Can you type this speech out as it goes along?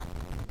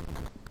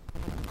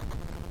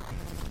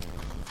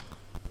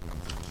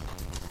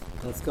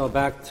Let's go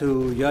back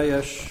to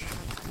Yayesh.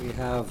 We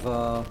have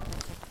a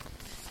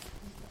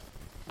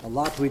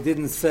lot we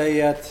didn't say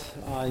yet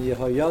on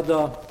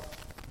Yehoyada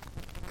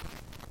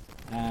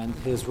and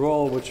his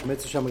role, which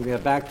Mitzvah we're going to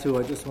get back to.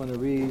 I just want to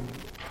read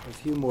a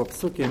few more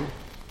psukim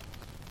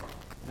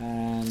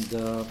and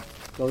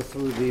go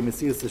through the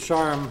Mesilas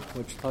Yesharim,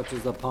 which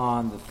touches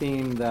upon the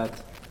theme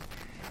that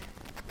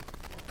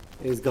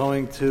is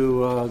going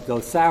to go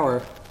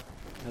sour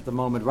at the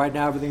moment. Right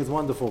now, everything is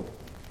wonderful.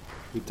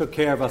 We took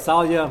care of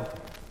Asalia.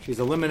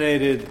 She's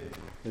eliminated.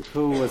 The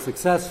coup was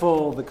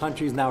successful. The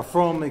country is now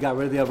from. They got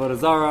rid of the Avodah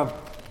Zarah.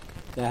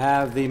 They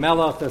have the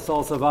Melech, the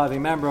sole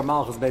surviving member of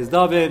Malchus Beis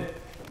David,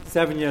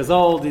 7 years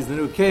old. He's the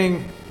new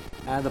king.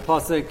 And the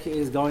Pasuk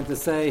is going to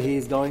say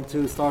he's going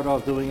to start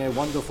off doing a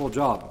wonderful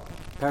job.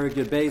 Perek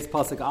Yud Beis,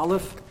 Pasuk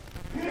Aleph.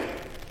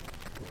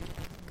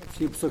 A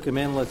few psukim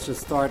in. Let's just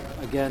start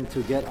again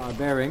to get our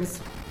bearings.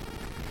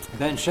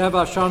 Ben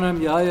Sheva Shonim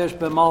Yayesh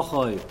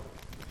B'Malchoi.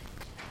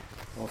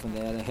 Often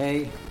they add a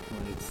hey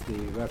when it's the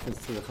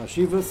reference to the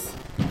Chashivas.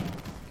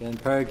 Again,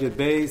 Perek Yud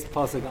Beis,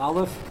 Pasuk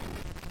Aleph.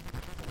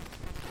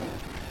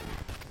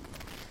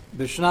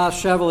 B'Shnas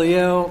Shevel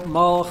Yeo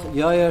Malch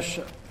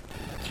Yayesh.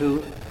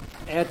 To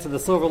add to the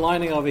silver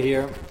lining over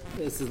here,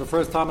 this is the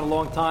first time in a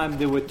long time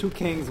there were two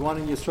kings, one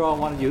in Yisrael,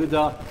 one in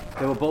Yehuda.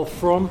 They were both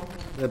from.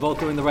 They're both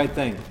doing the right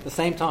thing at the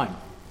same time.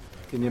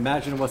 Can you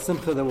imagine what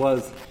simcha there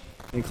was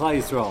in Klal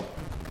Yisrael?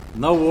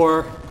 No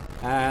war,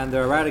 and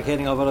they're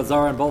eradicating Avodah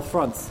Zarah on both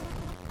fronts.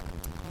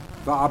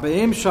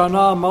 V'arba'im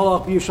shana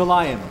Malach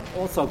b'Yushalayim.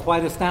 Also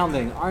quite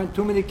astounding. Aren't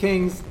too many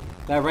kings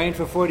that reigned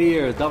for 40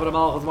 years. David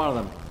HaMelech was one of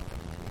them.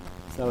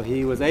 So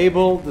he was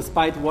able,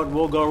 despite what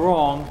will go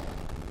wrong,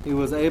 he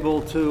was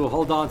able to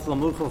hold on to the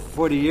Melech for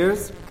 40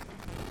 years.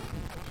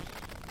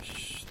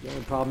 The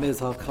only problem is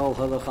Hakol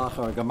Halachach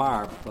or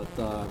Gamar,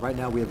 but right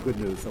now we have good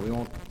news, so we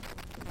won't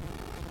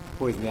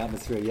poison the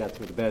atmosphere yet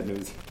with the bad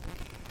news.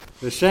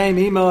 V'shem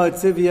imo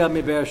etzivya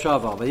mi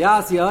Be'ersheva.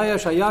 V'yas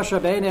Yayesh hayasha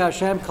b'nei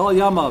Hashem kol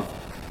yamav.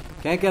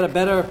 Can't get a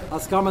better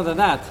haskama than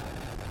that.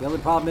 The only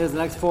problem is the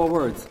next four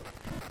words.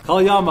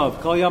 Kol yamav.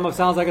 Kol yamav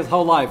sounds like his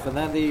whole life, and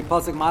then the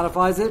pasuk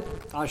modifies it.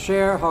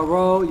 Asher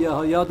haro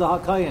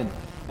Yehoyada hakayin.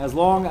 As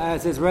long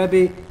as his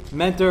Rebbe,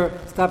 mentor,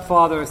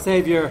 stepfather,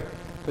 savior,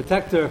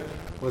 protector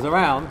was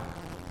around,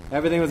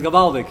 everything was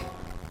gavaldik.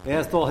 He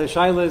asked all his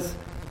shaylas,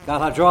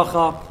 got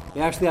hadracha. He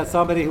actually had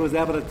somebody who was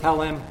able to tell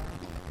him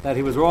that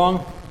he was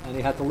wrong, and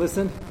he had to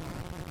listen.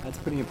 That's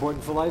pretty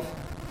important for life.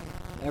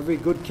 Every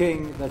good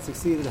king that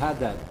succeeded had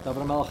that.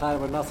 David HaMelech had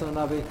it with Nassan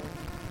Navi,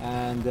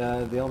 and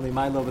the only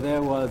mile over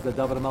there was that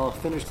David HaMelech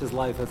finished his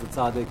life as a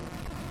tzaddik,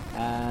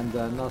 and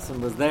Nassan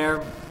was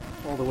there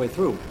all the way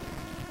through.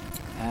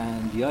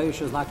 And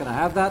Yayesh is not going to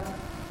have that.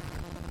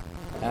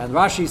 And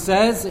Rashi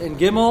says in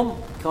Gimel,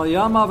 Kol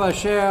Yamav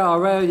Asher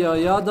Arei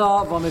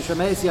Yehoyada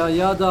V'Mishameis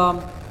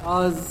Yehoyada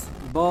Az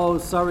Bo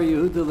Sari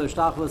Yehuda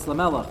L'Shtachlis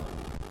L'Melech.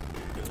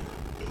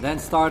 Then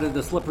started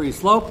the slippery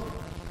slope,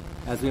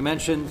 as we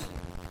mentioned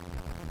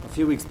a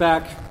few weeks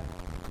back.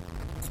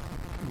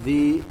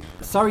 The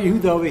Sari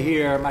Yehuda over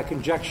here, my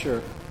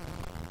conjecture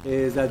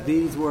is that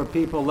these were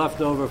people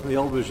left over from the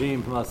old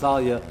regime, from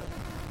Asalia.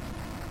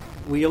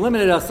 We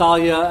eliminated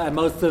Asalia and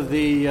most of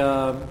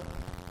the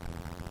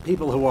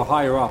people who were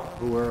higher up,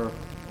 who were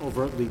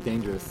overtly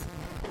dangerous.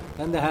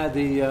 Then they had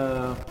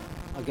the,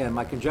 again,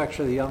 my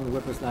conjecture, the young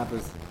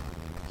whippersnappers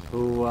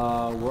who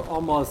were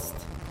almost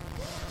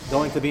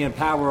going to be in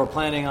power or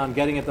planning on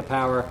getting into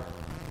power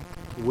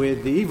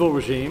with the evil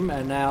regime,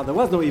 and now there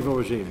was no evil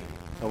regime.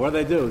 So what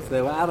did they do? So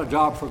they were out of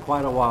job for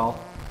quite a while,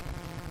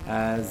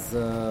 as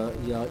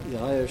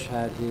Yayesh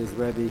had his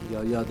Rebbe,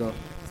 Yehoyada,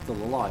 still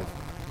alive.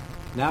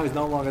 Now he's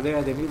no longer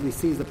there. They immediately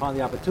seized upon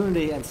the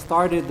opportunity and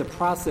started the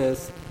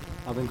process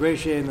of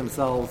ingratiating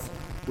themselves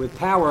with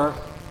power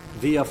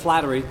via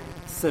flattery,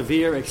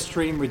 severe,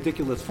 extreme,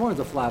 ridiculous forms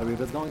of flattery,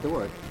 but it's going to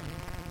work.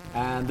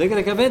 And they're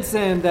going to convince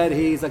him that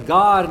he's a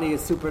god and he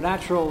is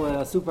supernatural,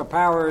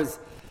 superpowers,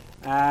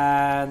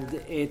 and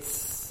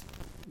this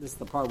is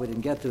the part we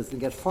didn't get to, it's going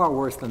to get far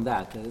worse than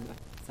that. It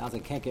sounds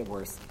like it can't get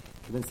worse.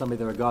 Convince somebody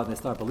they're a god and they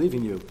start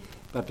believing you.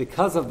 But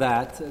because of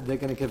that, they're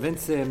going to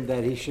convince him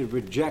that he should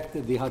reject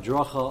the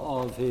hadracha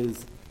of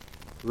his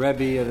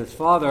Rebbe and his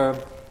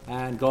father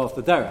and go off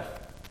the derech.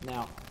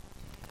 Now,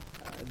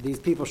 these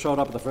people showed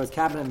up at the first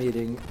cabinet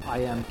meeting. I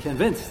am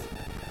convinced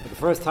that the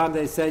first time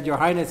they said, Your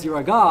Highness, you're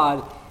a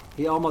god,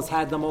 he almost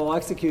had them all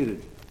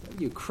executed.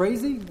 Are you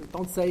crazy?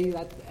 Don't say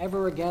that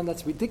ever again.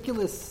 That's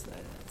ridiculous.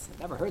 I've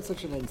never heard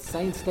such an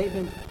insane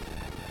statement.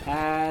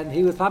 And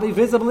he was probably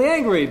visibly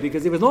angry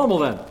because he was normal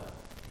then.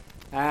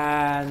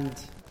 And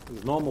it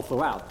was normal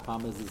throughout. The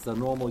problem is it's a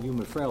normal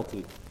human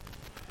frailty.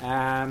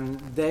 And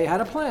they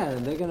had a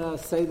plan. They're going to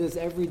say this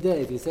every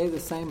day. If you say the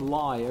same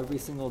lie every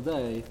single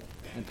day,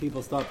 and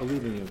people start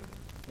believing you,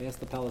 ask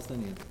the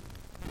Palestinians.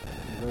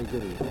 They're very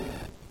good at it.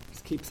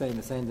 Just keep saying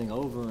the same thing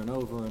over and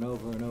over and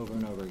over and over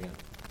and over again.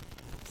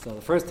 So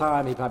the first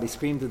time he probably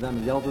screamed at them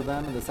and yelled at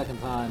them, and the second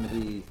time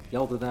he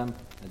yelled at them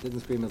and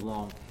didn't scream as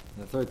long.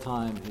 And the third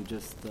time, he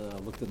just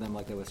looked at them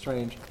like they were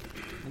strange.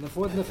 And the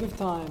fourth and the fifth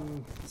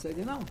time, he said,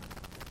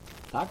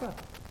 Taka.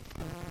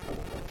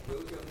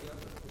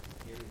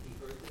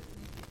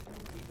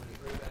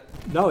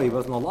 No, he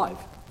wasn't alive.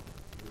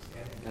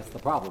 That's the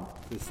problem.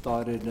 This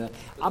started...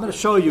 I'm going to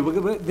show you. We're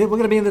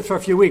going to be in this for a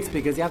few weeks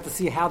because you have to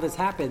see how this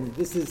happened.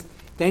 This is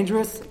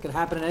dangerous. It can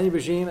happen in any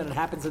regime, and it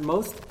happens in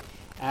most.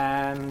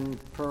 And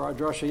per our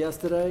drasha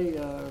yesterday,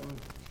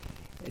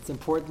 it's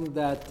important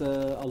that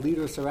a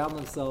leader surround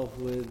themselves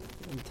with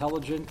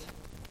intelligent,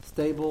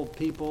 stable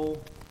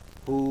people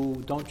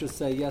who don't just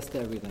say yes to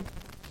everything.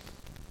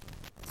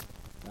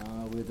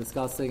 We're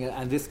discussing it,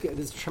 and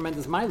this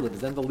tremendous mileage.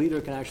 Then the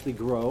leader can actually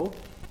grow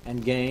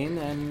and gain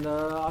and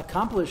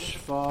accomplish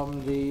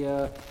from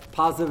the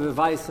positive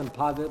advice and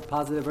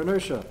positive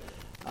inertia.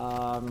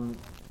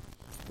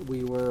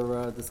 We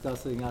were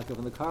discussing Yaakov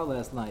in the car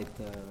last night.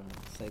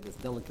 Say this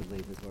delicately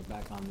because we're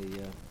back on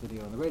the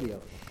video and the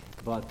radio.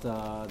 But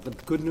the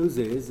good news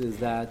is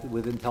that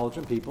with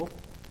intelligent people,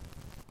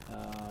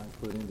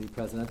 including the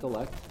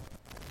president-elect,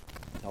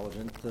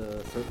 intelligent,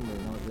 certainly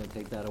no one's going to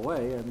take that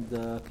away.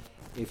 And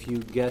if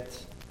you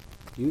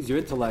use your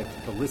intellect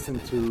to listen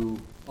to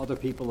other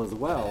people as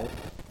well,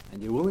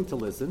 and you're willing to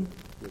listen,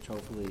 which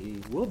hopefully he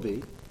will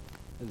be,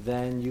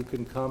 then you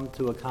can come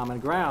to a common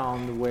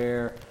ground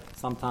where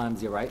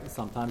sometimes you're right and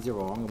sometimes you're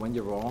wrong, and when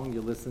you're wrong,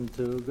 you listen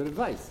to good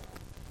advice.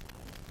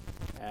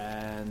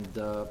 And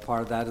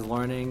part of that is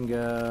learning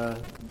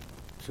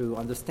to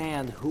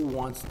understand who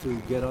wants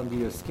to get under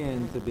your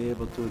skin to be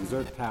able to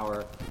exert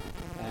power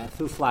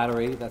through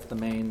flattery. That's the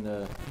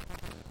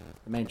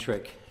main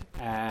trick.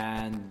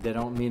 And they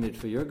don't mean it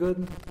for your good,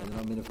 and they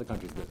don't mean it for the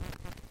country's good.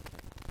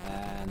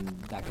 And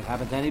that can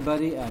happen to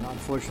anybody, and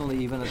unfortunately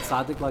even a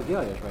tzaddik like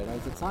Yoash, right?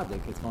 As a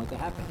tzaddik, it's going to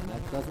happen. And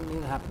that doesn't mean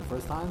it happened the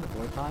first time, the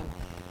fourth time.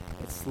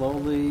 It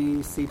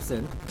slowly seeps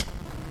in.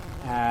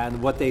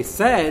 And what they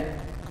said,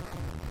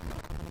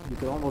 you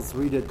could almost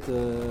read it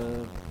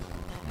and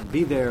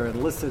be there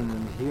and listen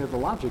and hear the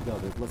logic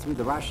of it. Let's read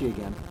the Rashi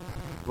again.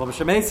 First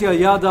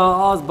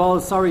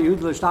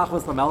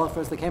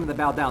they came and they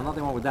bowed down.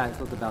 Nothing wrong with that. You're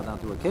supposed to bow down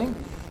to a king.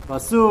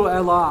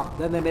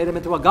 Then they made him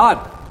into a god.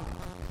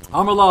 If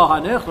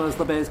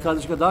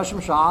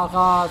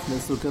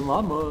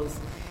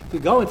you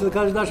go into the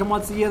Kodesh Dashim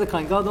once a year, the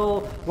Kohen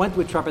Gadol went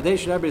with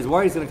trepidation. Everybody's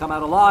worried he's going to come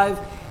out alive.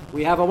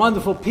 We have a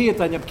wonderful piyut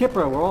on Yom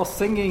Kippur. We're all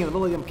singing in the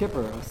middle of Yom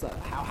Kippur. So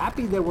how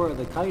happy they were.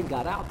 The Kohen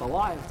got out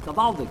alive. It's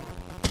Gavaldik.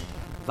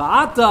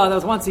 That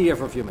was once a year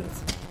for a few minutes.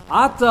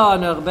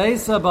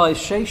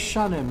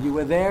 You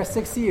were there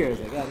 6 years.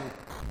 Again,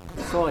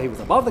 so he was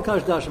above the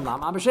Kodesh Dashim, not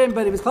Ma'am,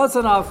 but he was close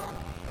enough.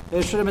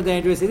 It should have been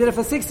dangerous. He did it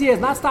for 6 years,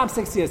 not stop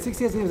 6 years. 6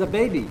 years he was a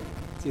baby.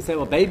 So you say,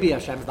 well, baby,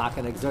 Hashem's not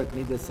going to exert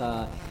me this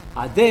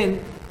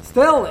adin.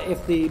 Still,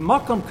 if the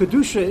Makam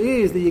Kedusha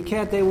is that you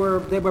can't, they were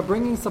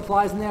bringing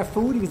supplies in there,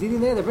 food, he was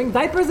eating there, they bring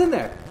diapers in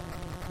there.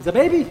 He's a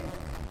baby.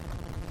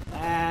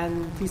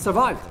 And he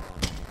survived.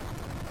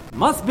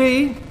 Must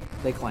be,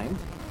 they claimed,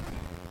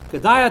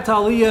 Kedayat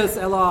Aliyas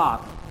Elah.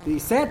 The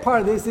sad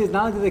part of this is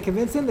not only did they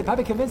convince him, they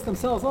probably convinced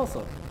themselves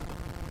also.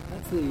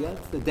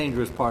 That's the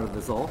dangerous part of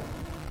this all.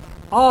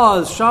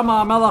 Oz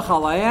Shama Melech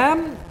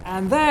Alayim,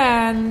 and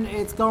then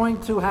it's going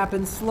to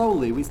happen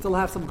slowly. We still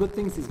have some good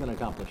things he's going to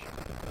accomplish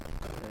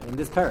in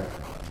this parak.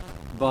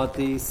 But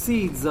the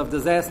seeds of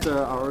disaster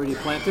are already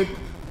planted,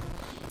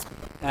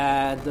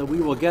 and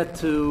we will get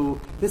to...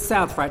 This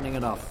sounds frightening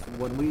enough.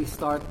 When we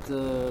start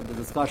the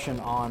discussion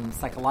on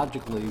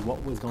psychologically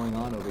what was going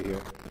on over here,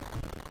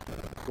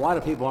 why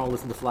do people want to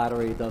listen to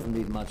flattery? It doesn't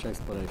need much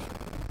explanation.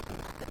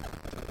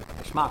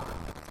 Shmak,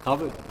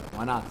 covered.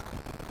 Why not?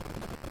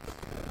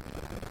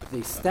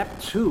 The step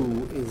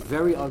 2 is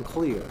very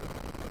unclear.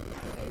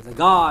 He's a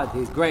god,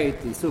 he's great,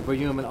 he's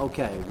superhuman,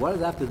 okay. What does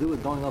that have to do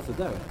with going off the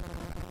derech?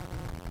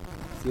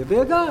 So you'll be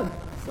a god.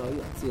 So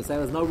you say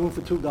there's no room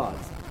for two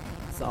gods.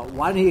 So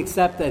why didn't he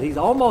accept that he's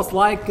almost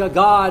like a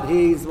god?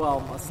 He's,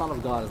 well, a son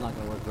of God is not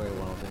going to work very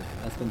well.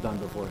 That's been done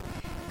before.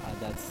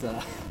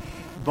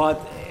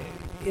 But,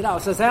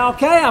 so say,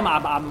 okay,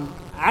 I'm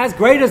as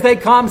great as they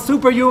come,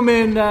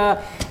 superhuman.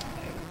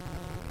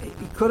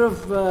 He could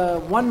have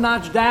one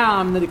notch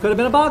down, that he could have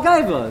been a Baal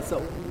Gaiva. So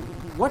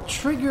what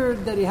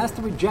triggered that he has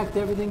to reject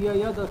everything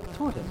Yoyada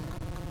taught him?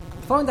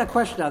 Throwing that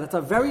question out, that's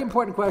a very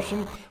important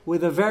question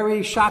with a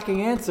very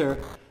shocking answer.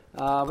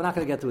 We're not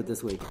going to get to it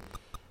this week.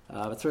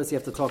 But first you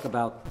have to talk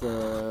about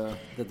the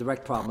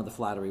direct problem of the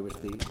flattery, which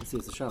the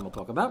Mesilas Yesharim will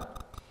talk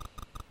about.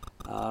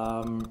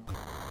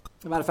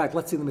 As a matter of fact,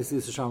 let's see the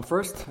Mesilas Yesharim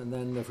first, and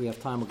then if we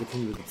have time, we'll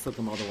continue with the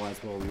Sukkim. Otherwise,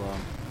 we'll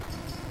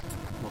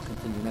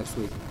continue next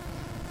week.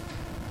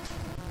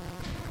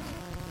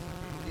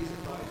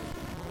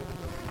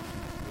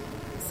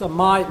 So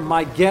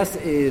my guess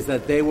is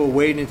that they were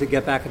waiting to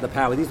get back into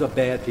power. These were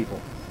bad people.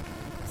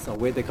 So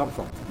where'd they come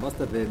from? It must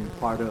have been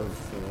part of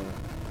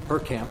her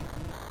camp,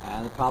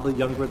 and probably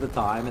younger at the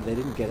time, and they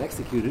didn't get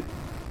executed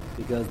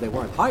because they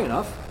weren't high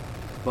enough,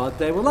 but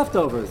they were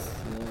leftovers.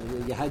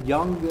 you had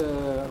young,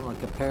 I don't want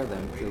to compare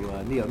them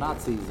to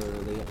neo-Nazis,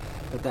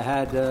 but they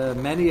had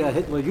many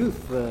Hitler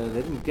youth.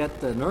 They didn't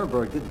get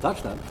Nuremberg, didn't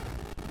touch them.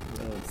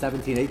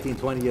 17, 18,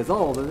 20 years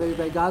old, and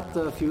they got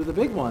a few of the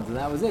big ones, and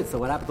that was it. So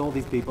what happened to all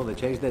these people? They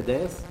changed their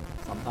days?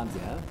 Sometimes,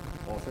 yeah.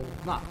 Also,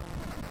 not.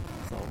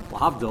 So,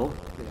 Lahavdil,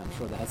 I'm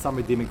sure they had some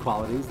redeeming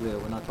qualities.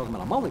 We're not talking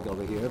about a mullik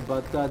over here,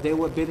 but they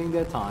were bidding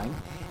their time,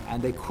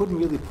 and they couldn't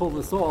really pull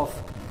this off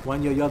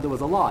when your Yoda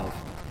was alive.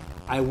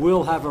 I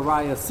will have a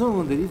raya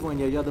soon that even when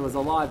your Yoda was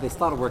alive, they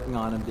started working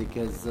on him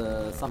because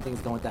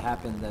something's going to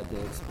happen that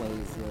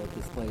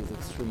displays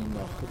extreme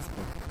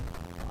chutzpah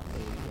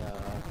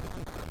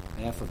on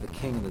behalf of the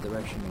king in the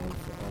direction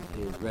of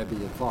his Rebbe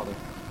and father,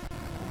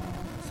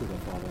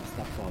 pseudo-father,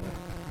 stepfather.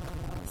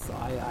 So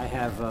I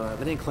have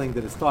an inkling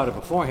that it started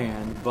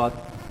beforehand, but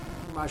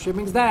Rashi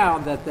brings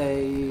down that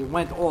they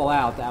went all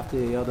out after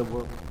the other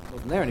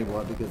wasn't there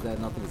anymore because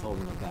nothing was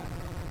holding them back.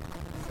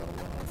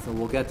 So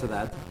we'll get to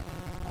that.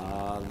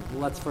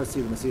 Let's first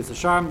see the Messias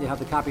Hasharm. You have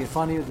the copy in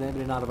front of you. Does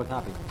anybody not have a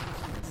copy?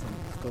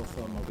 Still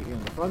some over here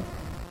in the front.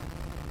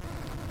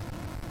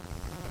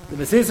 The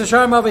Messias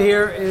Hasharm over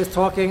here is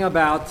talking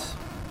about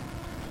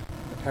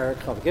the Parak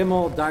Chav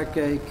Gimel,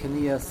 Darkei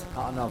Keniyas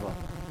Ha'anava,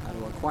 how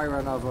to acquire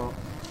anava,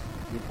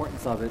 the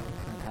importance of it,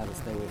 and how to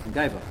stay away from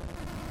Gaiva.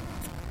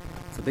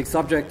 It's a big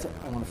subject.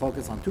 I want to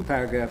focus on two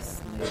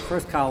paragraphs. In the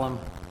first column,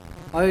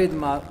 Oid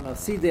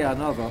Maside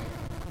Anava,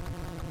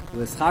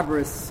 with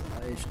Chabris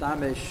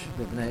Ishtamish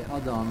B'nei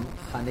Adam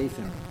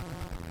Chanefim.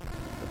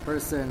 The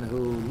person who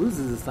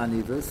loses his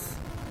tanivus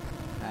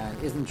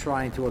and isn't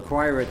trying to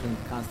acquire it and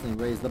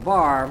constantly raise the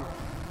bar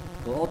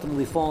will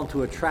ultimately fall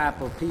into a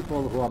trap of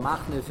people who are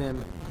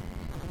machnefim.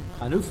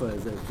 Hanufa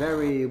is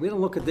we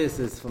don't look at this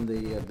as from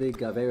the big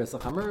Averis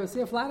HaChameris,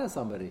 you flatter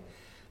somebody.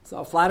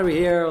 So flattery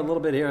here, a little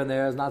bit here and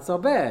there is not so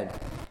bad.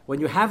 When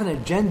you have an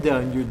agenda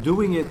and you're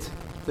doing it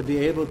to be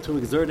able to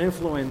exert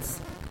influence,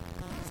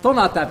 still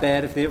not that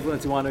bad if the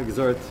influence you want to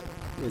exert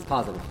is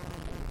positive.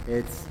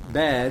 It's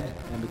bad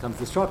and becomes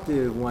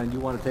destructive when you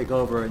want to take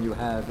over and you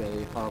have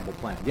a horrible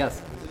plan.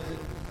 Yes?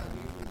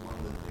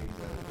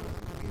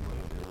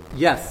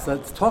 Yes, so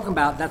it's talking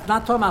about, that's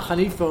not talking about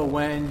Hanifa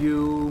when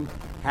you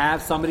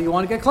have somebody you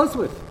want to get close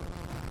with.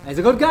 And he's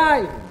a good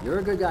guy. You're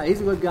a good guy. He's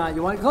a good guy.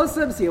 You want to get close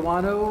to him, so you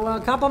want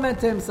to compliment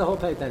him, so he'll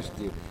pay attention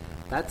to you.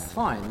 That's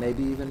fine,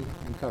 maybe even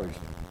encouraged.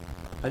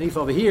 Hanif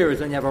over here is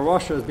when you have a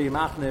Rosh who's being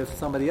machnif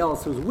somebody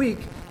else who's weak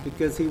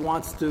because he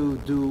wants to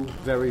do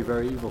very,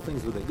 very evil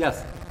things with it.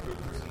 Yes? For a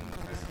person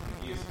as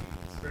he is,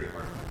 it's very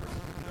hard for a person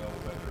to know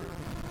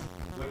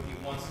what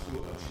he wants to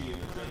achieve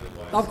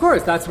agenda-wise. Of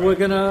course, that's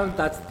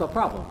the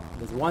problem.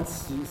 Because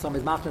once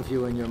somebody's machnif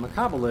you and you're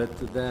makabelit,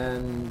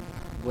 then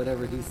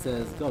whatever he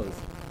says goes.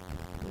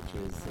 Which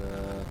is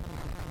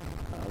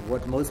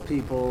what most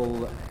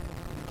people...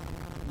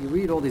 You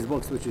read all these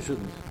books, which you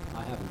shouldn't.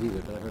 I haven't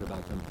either, but I heard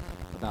about them.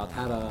 About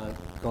how to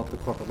go up the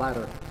corporate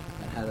ladder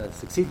and how to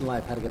succeed in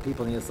life, how to get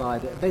people on your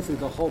side. Basically,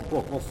 the whole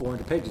book, all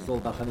 400 pages, is all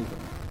about Hanifa.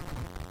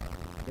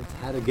 It's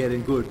how to get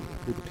in good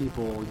with the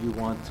people you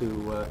want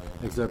to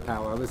exert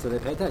power over, so they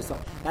pay attention. So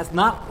that's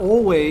not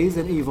always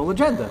an evil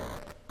agenda.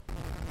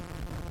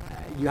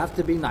 You have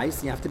to be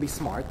nice, you have to be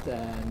smart,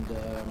 and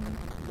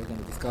we're going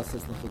to discuss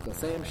this in the Chukah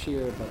Sayam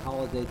Shir, but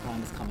holiday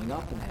time is coming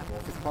up, and they have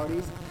office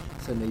parties.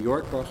 So in New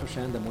York, Baruch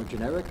Hashem, they're more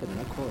generic, and they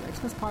don't call it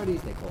Xmas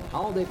parties, they call it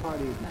holiday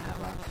parties, and they have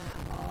a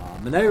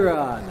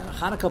menorah, and a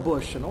Hanukkah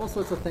bush, and all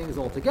sorts of things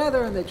all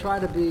together, and they try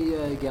to be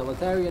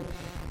egalitarian.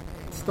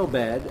 It's still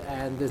bad,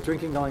 and there's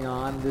drinking going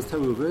on, there's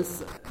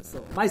taruvas. So,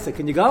 Maisa,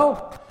 can you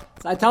go?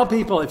 So I tell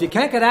people, if you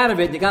can't get out of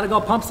it, you got to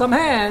go pump some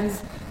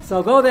hands.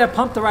 So go there,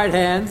 pump the right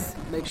hands,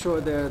 make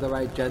sure they're the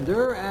right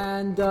gender,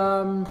 and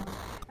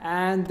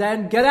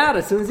then get out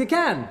as soon as you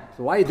can.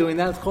 So why are you doing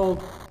that? It's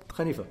called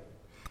Hanifa.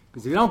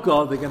 Because if you don't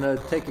go, they're going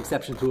to take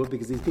exception to it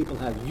because these people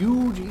have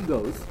huge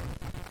egos,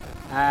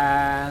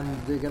 and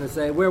they're going to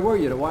say, where were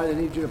you? Why do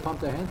they need you to pump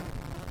their hand?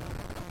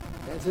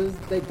 The answer is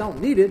they don't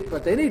need it,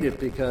 but they need it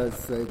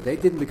because they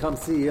didn't become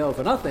CEO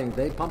for nothing.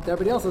 They pumped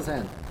everybody else's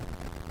hand.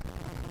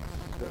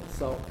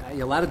 So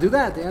you're allowed to do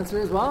that. The answer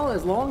is, well,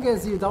 as long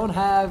as you don't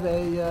have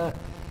an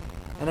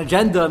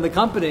agenda in the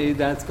company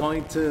that's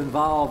going to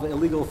involve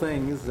illegal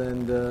things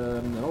and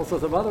all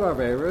sorts of other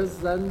errors,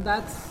 then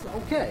that's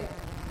okay.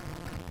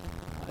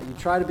 You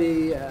try to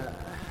be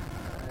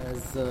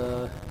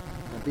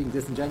being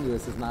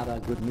disingenuous is not a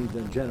good need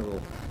in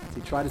general. So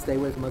you try to stay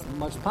away from as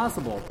much as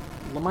possible.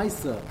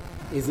 Lamaisa,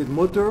 is it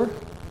mutter?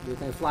 You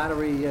think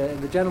flattery in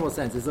the general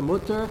sense. Is it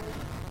mutter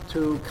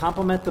to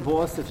compliment the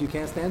boss if you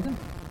can't stand him?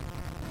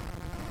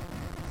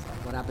 So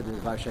what happened to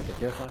Var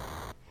Shekatircha?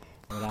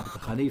 What happened to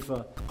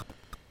Hanifa?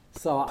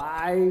 So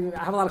I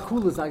have a lot of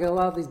coolers. I get a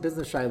lot of these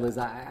business shilas.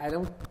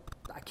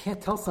 I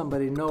can't tell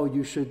somebody, no,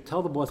 you should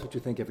tell the boss what you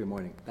think every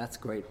morning. That's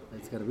great.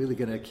 It's really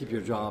going to keep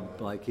your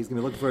job. Like, he's going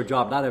to be looking for a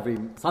job not every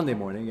Sunday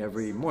morning,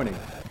 every morning.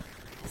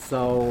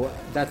 So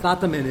that's not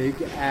the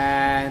minig,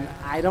 and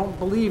I don't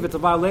believe it's a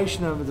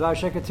violation of Dvar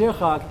Sheket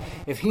Tirchak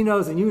if he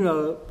knows and you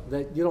know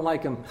that you don't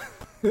like him.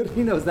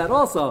 He knows that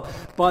also.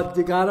 But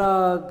you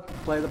gotta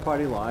play the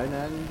party line,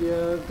 and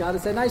you gotta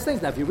say nice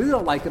things. Now, if you really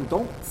don't like him,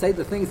 don't say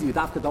the things that you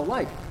dafka don't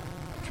like.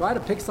 Try to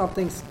pick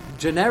something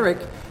generic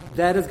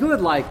that is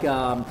good, like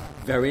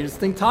very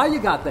interesting tie you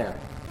got there.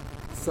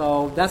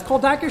 So that's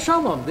called Darkei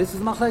Shalom. This is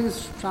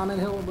Machlekes Shaman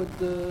Hill with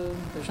the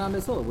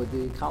Shaman Hill with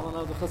the Kalana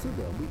of the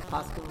Chasuda. We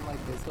pass them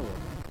like this hill.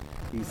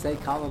 You say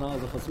Kalana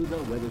of the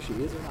Chasuda whether she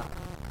is or not.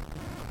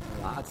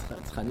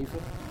 It's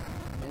Chanifa.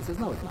 And he says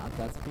no, it's not.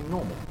 That's being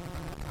normal.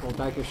 It's called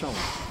Darkei Shalom.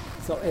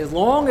 So as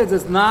long as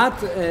it's not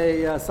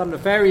some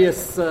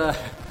nefarious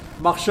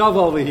machshava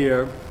over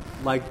here,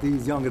 like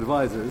these young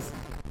advisors,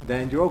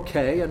 then you're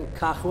okay. And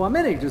kachu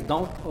aminig, just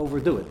don't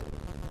overdo it.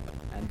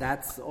 And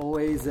that's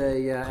always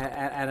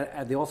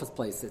at the office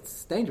place.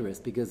 It's dangerous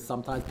because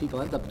sometimes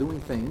people end up doing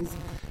things,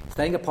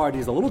 staying at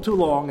parties a little too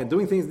long and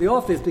doing things in the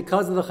office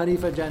because of the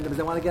Hanifa agenda, because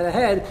they want to get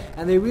ahead,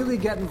 and they really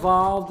get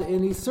involved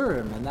in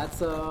Isurim, and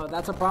that's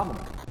a problem.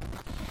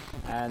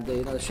 And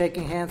the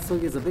shaking hands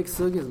sugi is a big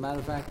sugi. As a matter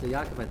of fact, the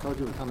Yaakov, I told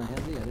you, would come in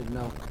handy. I didn't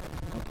know,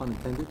 no pun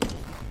intended.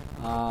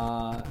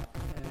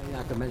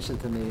 Yaakov mentioned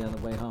to me on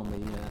the way home, we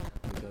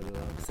go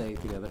to say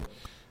together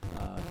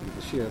to get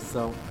the shir.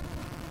 So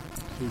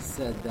he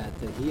said that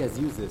he has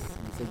used this.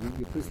 He said,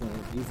 you personally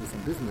have used this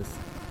in business.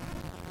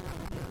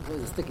 It's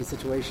always a sticky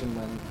situation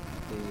when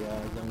the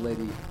young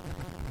lady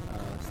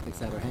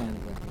sticks out her hand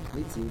when she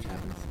meets you, which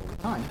happens all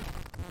the time.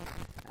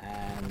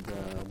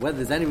 And whether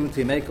there's any room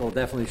to make,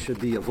 definitely should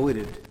be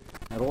avoided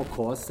at all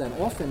costs. And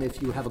often, if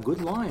you have a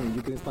good line and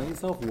you can explain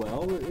yourself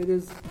well, it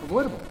is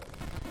avoidable.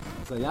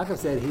 So Yaakov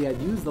said he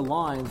had used the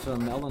line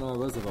from Eleanor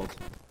Roosevelt,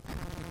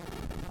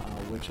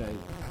 which I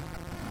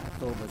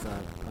thought was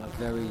a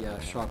very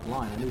sharp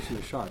line. I knew she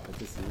was sharp, but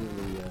this is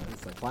really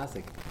it's a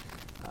classic.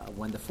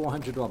 When the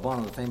 400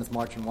 Rabbanon, the famous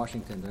march in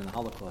Washington during the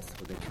Holocaust,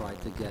 where they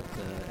tried to get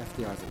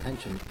FDR's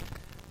attention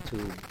to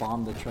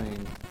bomb the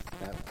train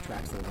that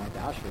tracks that were going to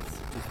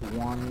Auschwitz, just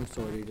one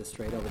sortie just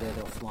straight over there.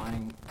 They were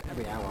flying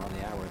every hour on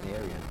the hour in the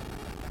area.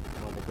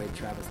 One of the great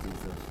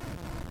travesties of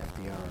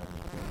FDR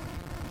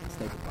and the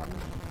State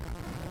Department.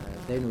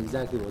 They knew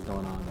exactly what was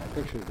going on. They had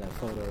pictures, they had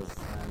photos,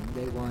 and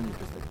they weren't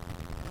interested.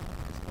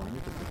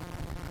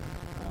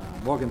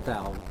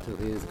 Morgenthau, to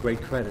his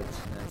great credit,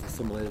 as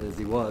assimilated as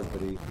he was,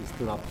 but he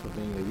stood up for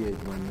being a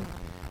Yid when,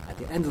 at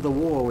the end of the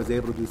war, was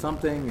able to do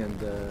something,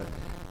 and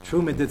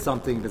Truman did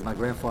something because my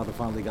grandfather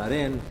finally got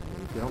in.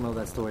 If you don't know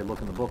that story, look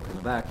in the book in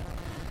the back.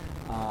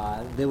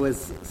 There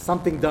was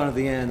something done at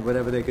the end,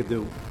 whatever they could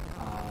do.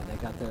 They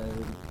got the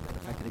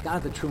fact that they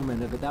got into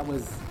Truman, but that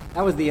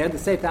was the end. They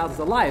saved thousands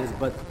of lives,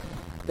 but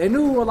they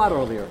knew a lot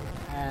earlier.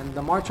 And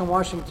the March on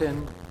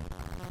Washington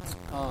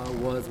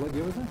was, what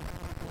year was that?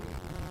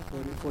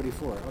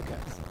 44. Okay,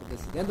 so this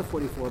is the end of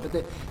 44, but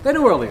they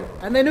knew earlier,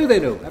 and they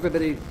knew.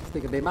 Everybody,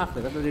 speaking of Beimachlev,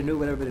 everybody knew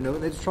what everybody knew,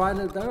 and they just tried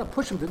to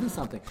push them to do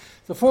something.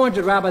 So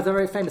 400 rabbis are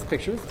very famous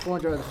pictures.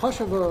 400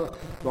 Choshev,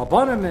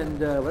 Rabbanim,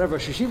 and whatever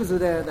Shishivas were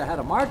there. They had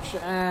a march,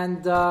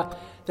 and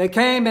they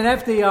came, and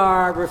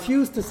FDR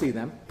refused to see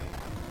them,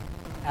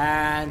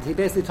 and he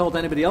basically told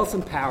anybody else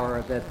in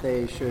power that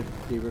they should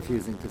be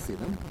refusing to see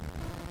them,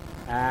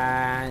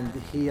 and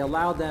he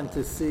allowed them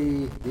to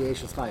see the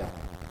Eishes Chaya,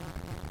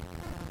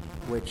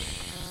 which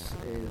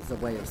is a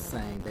way of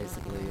saying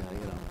basically,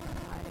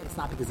 it's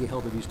not because he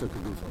held a Yishto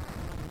Kagufa.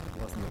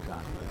 It wasn't a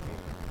God.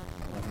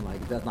 It wasn't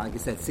like, that's not like he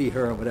said, see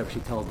her and whatever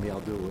she tells me I'll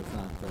do. It's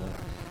not.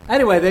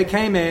 Anyway, they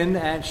came in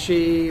and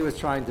she was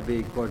trying to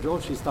be cordial.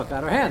 She stuck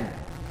out her hand.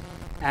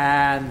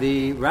 And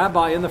the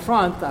rabbi in the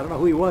front, I don't know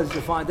who he was,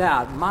 you'll find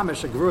out,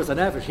 Mamish, Agrus, and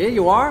Nefesh, here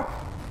you are.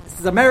 This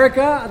is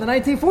America in the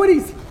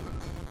 1940s.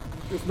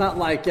 It's not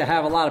like you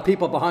have a lot of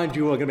people behind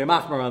you who are going to be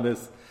machmer on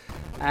this.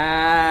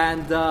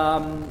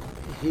 And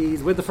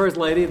he's with the first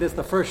lady. This is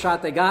the first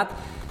shot they got.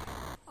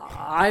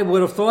 I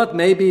would have thought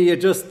maybe you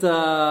just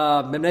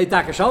Mimnei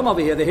Darkei Shalom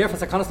over here. They're here for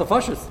Sakanas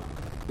Nefashos.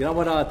 You don't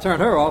want to turn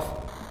her off.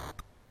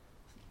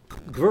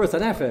 Gvuras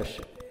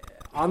HaNefesh.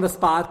 On the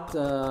spot,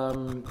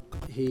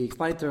 he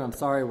explained to her, I'm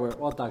sorry, we're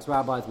Orthodox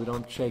rabbis. We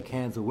don't shake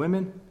hands with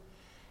women.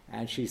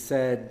 And she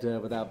said,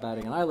 without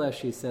batting an eyelash,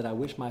 she said, I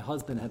wish my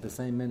husband had the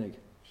same minig.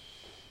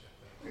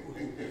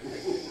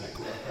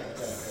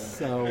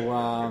 So,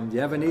 you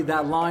ever need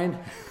that line?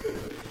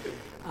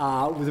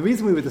 The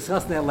reason we were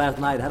discussing that last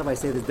night, how do I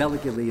say this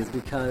delicately, is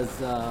because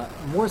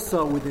more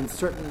so within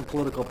certain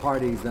political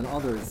parties than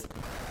others,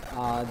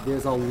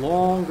 there's a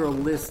longer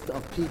list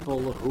of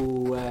people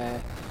who,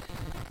 there's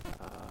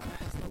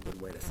no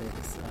good way to say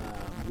this,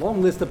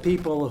 long list of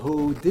people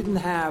who didn't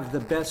have the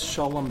best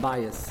shalom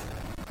bias.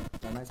 Is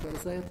that a nice way to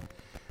say it?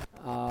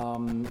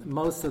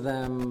 Most of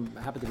them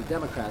happen to be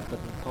Democrats, but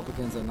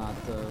Republicans are not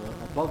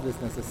above this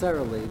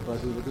necessarily.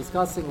 But we were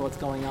discussing what's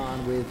going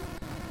on with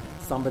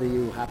somebody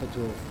who happened to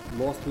have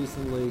lost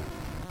recently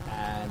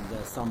and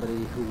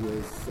somebody who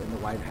was in the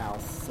White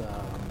House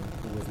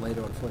who was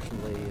later,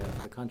 unfortunately,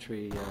 for the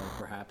country,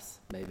 perhaps,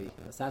 maybe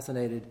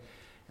assassinated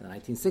in the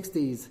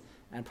 1960s,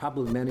 and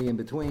probably many in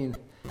between.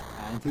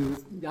 And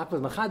Yaakov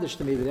was machadish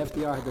to me that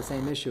FDR had the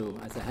same issue.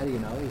 I said, how do you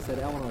know? He said,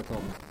 Eleanor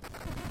told me.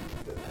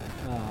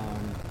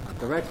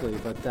 directly,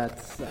 but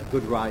that's a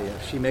good raya.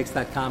 She makes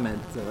that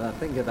comment.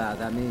 Think about it,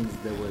 that means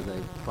there was a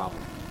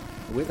problem.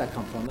 Where did that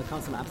come from? That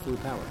comes from absolute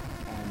power.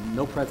 And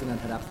no president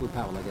had absolute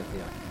power like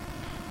FDR.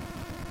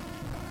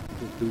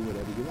 Just do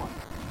whatever you want.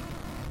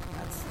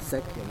 That's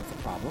sick and it's a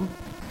problem.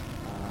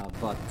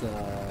 But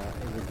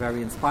it was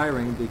very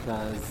inspiring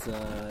because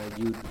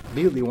you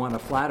immediately want to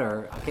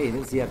flatter. Okay, you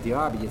didn't see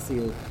FDR, but you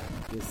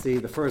see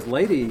the first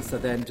lady. So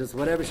then, just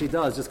whatever she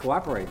does, just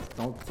cooperate.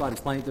 Don't start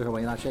explaining to her why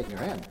you're not shaking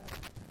her hand.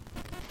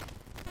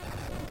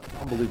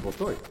 Unbelievable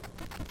story.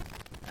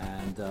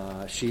 And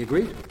she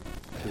agreed.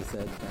 She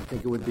said, "I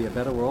think it would be a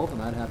better world,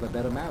 and I'd have a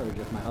better marriage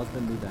if my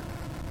husband knew that."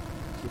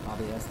 She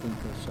probably asked him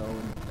to show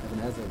in Evan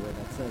Ezer where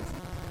that says,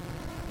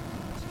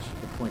 so she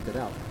could point it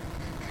out.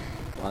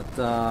 But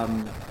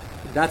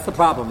that's the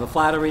problem. The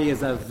flattery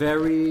is a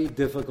very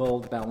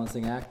difficult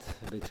balancing act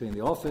between the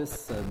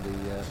office and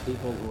the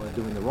people who are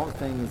doing the wrong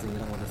things and you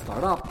don't want to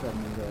start up.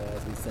 And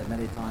as we said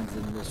many times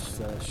in this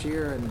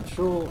shir and in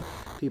shul,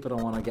 people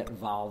don't want to get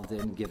involved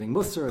in giving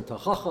musar and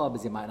tochacha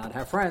because you might not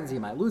have friends, you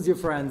might lose your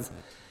friends.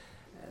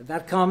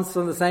 That comes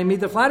from the same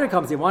meat that flattery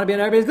comes. You want to be on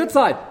everybody's good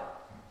side.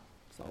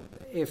 So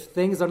if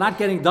things are not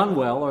getting done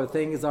well or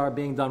things are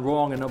being done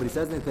wrong and nobody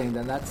says anything,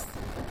 then that's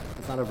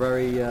not a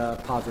very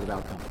positive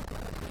outcome.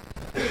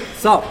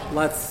 So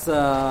let's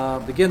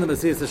begin the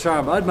Mesilas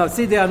Yesharim. Ba'od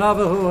mafsidi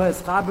anava hu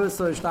eschabus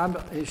o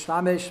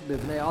ishtamish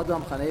b'vnei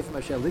adam chanefim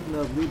asher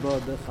lignav libo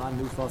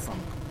b'chanufasam.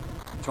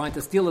 Trying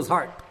to steal his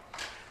heart.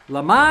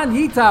 Laman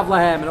yitav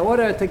lahem, in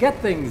order to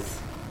get things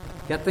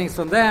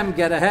from them,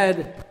 get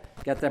ahead,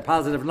 get their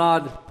positive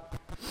nod.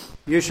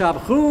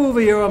 Yishabchu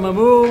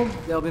v'yiramamu,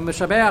 they'll be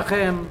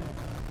mishabeachim.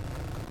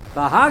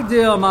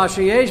 V'hagdil ma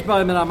sheyesh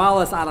ba min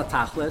amalas ala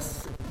tachlis.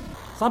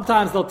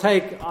 Sometimes they'll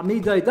take a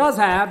midah he does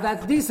have,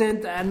 that's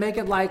decent, and make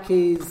it like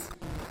he's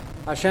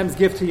Hashem's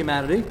gift to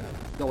humanity.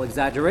 They'll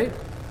exaggerate.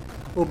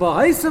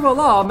 Ubahaysiv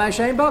Allah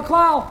mashem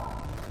ba'klal.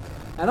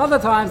 And other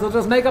times they'll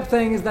just make up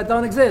things that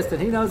don't exist,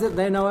 and he knows it,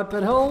 they know it,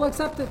 but he'll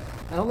accept it,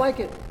 and he'll like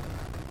it.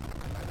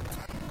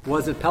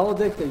 Was it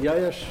Pelodic that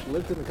Yayash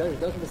lived in the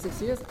Kodesh for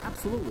 6 years?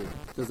 Absolutely.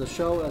 Does it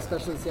show,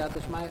 especially in Siyat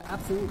Shmai?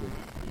 Absolutely.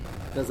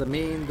 Does it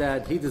mean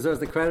that he deserves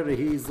the credit or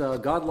he's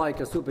godlike,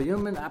 a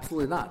superhuman?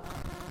 Absolutely not.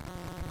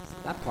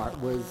 That part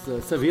was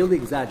severely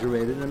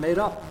exaggerated and made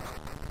up.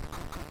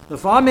 The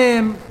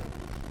famim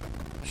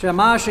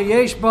shema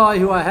sheyesh ba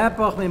hu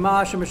hahepach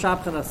mima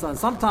shemeshabchen hasan.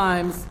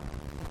 Sometimes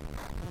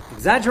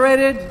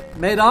exaggerated,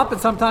 made up, and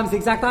sometimes the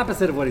exact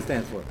opposite of what he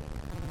stands for.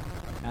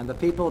 And the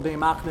people being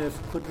machnif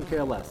couldn't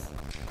care less,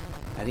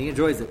 and he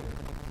enjoys it.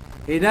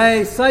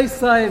 Hinei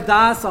seisayv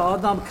das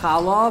adam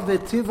kala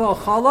v'tivo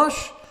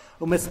chalosh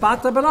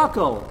u'mispata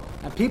benakol.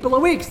 And people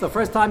are weak. The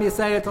first time you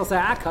say it, they'll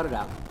say, cut it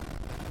out.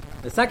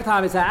 The second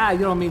time, he said,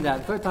 you don't mean that.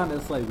 The third time,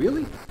 it's like,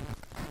 really?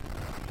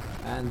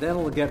 And then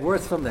it'll get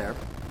worse from there.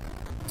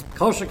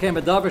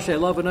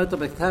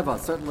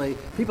 Certainly,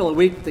 people are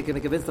weak. They can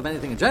be convinced of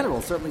anything in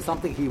general. Certainly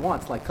something he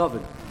wants, like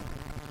covet.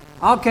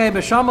 Okay, and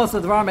he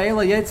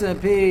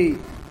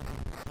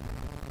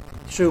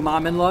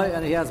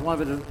has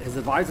one of his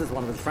advisors,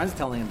 one of his friends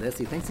telling him this.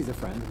 He thinks he's a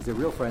friend. He's a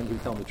real friend. He'll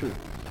tell him the truth.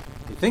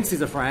 He thinks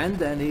he's a friend,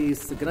 and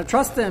he's going to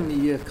trust him.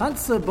 He's going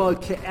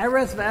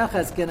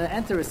to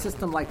enter his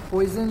system like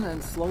poison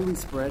and slowly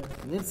spread.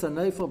 He's going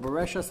to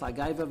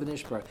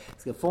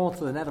fall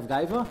into the net of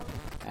Gaiva,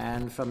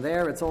 and from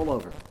there it's all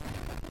over.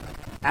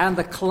 And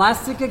the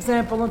classic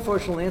example,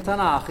 unfortunately, in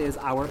Tanakh is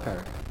our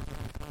parent.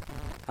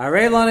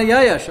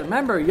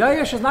 Remember,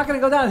 Yayash is not going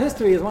to go down in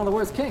history as one of the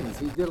worst kings.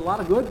 He did a lot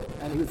of good,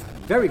 and he was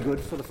very good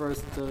for the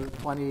first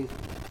 20,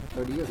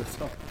 30 years or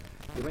so.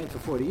 He reigned for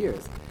 40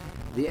 years.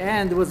 The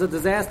end was a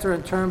disaster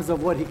in terms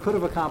of what he could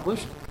have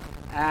accomplished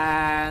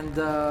and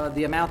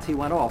the amount he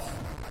went off,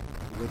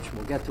 which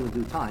we'll get to in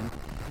due time.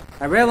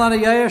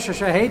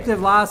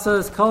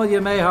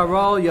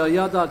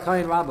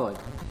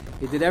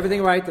 He did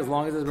everything right as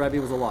long as his Rebbe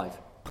was alive.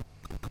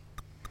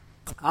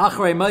 Top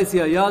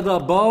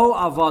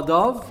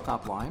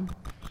line.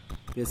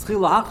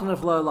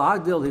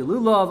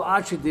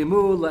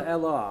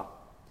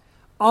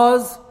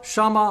 Oz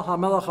Shama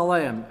HaMelech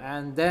Aleim,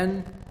 and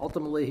then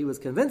ultimately he was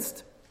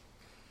convinced.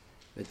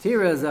 He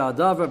says,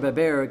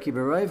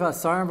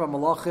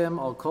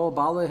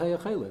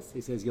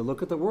 you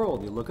look at the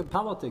world, you look at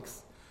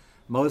politics.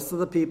 Most of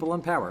the people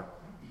in power,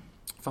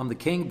 from the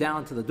king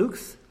down to the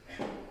dukes,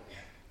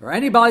 or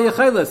any Bal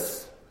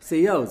Yechelis,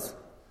 CEOs,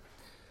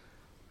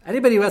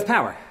 anybody who has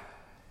power,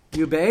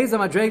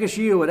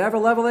 whatever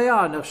level they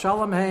are, they'll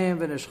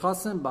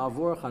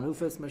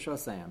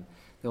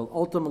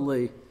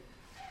ultimately,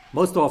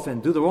 most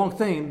often, do the wrong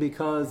thing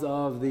because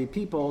of the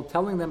people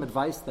telling them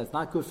advice that's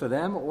not good for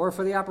them or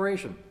for the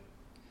operation.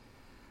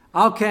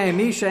 Okay,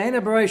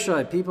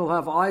 people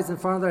have eyes in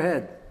front of their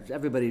head.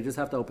 Everybody, you just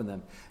have to open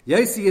them.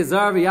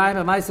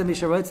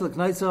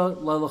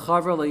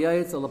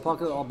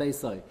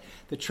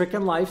 The trick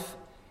in life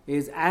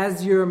is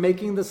as you're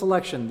making the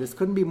selection, this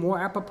couldn't be more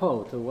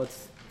apropos to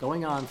what's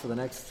going on for the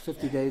next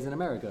 50 days in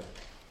America.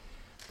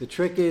 The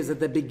trick is at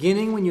the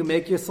beginning when you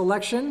make your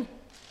selection,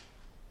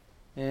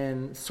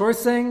 in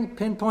sourcing,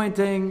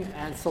 pinpointing,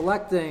 and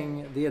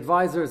selecting the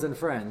advisors and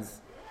friends,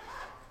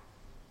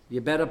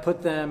 you better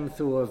put them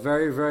through a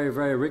very, very,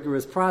 very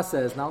rigorous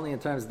process, not only in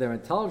terms of their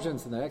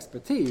intelligence and their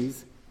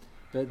expertise,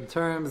 but in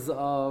terms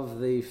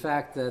of the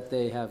fact that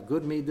they have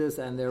good midas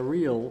and they're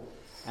real,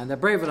 and they're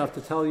brave enough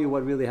to tell you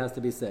what really has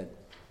to be said,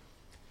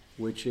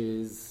 which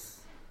is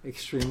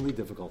extremely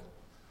difficult,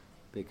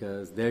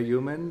 because they're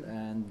human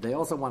and they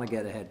also want to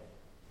get ahead.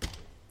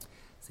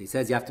 So he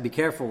says you have to be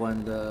careful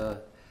and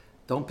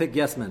don't pick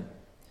yes men.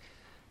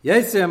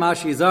 You should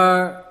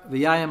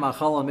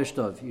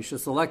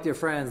select your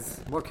friends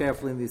more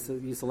carefully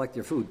than you select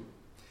your food.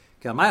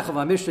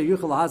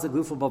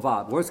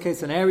 Worst case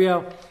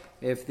scenario,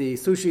 if the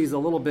sushi is a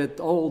little bit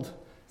old,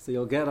 so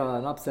you'll get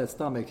an upset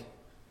stomach,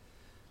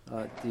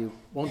 you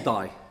won't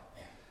die.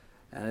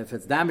 And if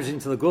it's damaging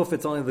to the guf,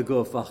 it's only the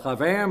guf.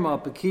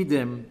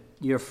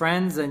 Your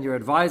friends and your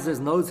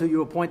advisors knows who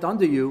you appoint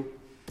under you.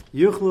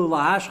 At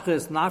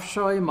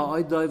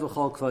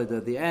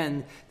the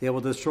end, they will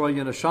destroy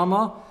your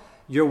neshama,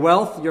 your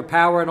wealth, your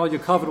power, and all your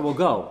covet will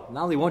go.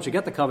 Not only won't you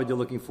get the covet you're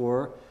looking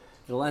for,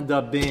 it'll end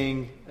up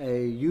being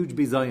a huge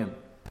bizayon.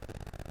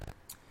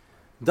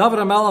 David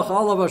HaMelech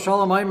Olav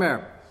Shalom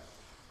Aimer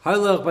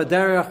Hailech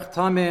Baderech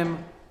Tamim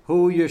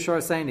Hu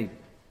Yeshar Seini.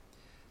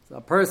 So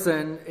a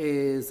person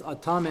is a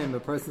tamim, a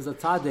person is a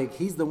tzaddik,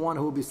 he's the one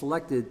who will be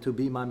selected to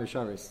be my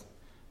misharis.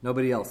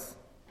 Nobody else.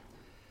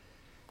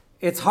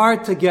 It's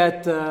hard to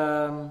get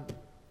a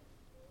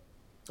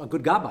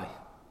good gabbai.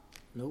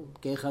 No,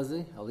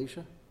 Gechazi,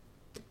 Elisha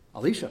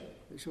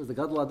was the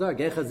Gadol Adar.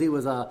 Gechazi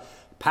was a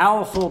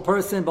powerful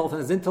person, both in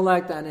his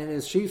intellect and in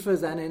his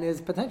shifas and in his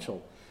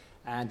potential.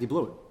 And he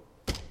blew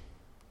it.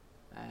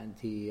 And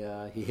he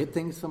hid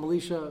things from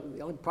Elisha.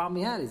 The only problem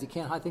he had is he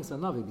can't hide things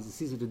from Navi because he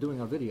sees what they're doing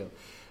on video.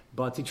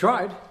 But he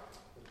tried.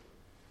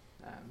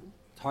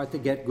 It's hard to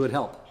get good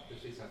help.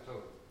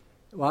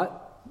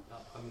 What?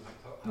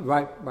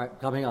 Right,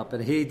 coming up.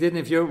 And he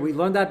didn't, we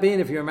learned that being,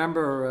 if you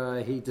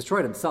remember, he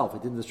destroyed himself. He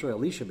didn't destroy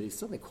Elisha, but he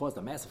certainly caused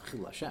a massive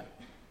chilul Hashem.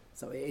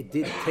 So it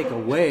did take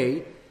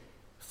away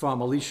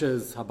from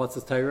Elisha's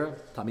Habatzas Torah.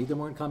 Talmidim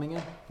weren't coming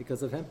in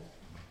because of him.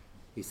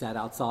 He sat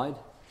outside.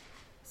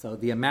 So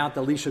the amount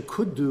Elisha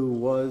could do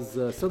was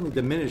certainly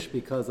diminished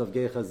because of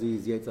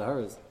Gechazi's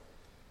Yetzaharas.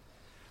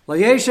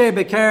 L'yeshe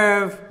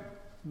bekerev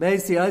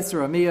beisi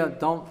Yisra Amiyah.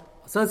 Don't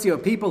associate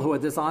with people who are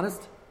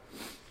dishonest.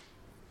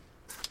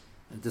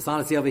 And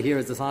dishonesty over here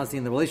is dishonesty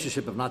in the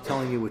relationship of not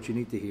telling you what you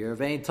need to hear.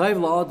 Ve'in tov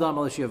la'adam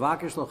al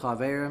shiavakish lo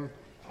chaverim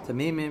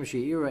tamimim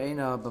she'ira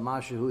eina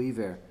b'mashu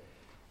iver.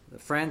 The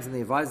friends and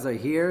the advisors are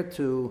here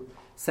to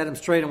set him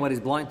straight on what he's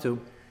blind to.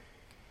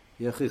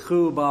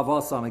 Yechichu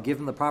ba'avosam, and give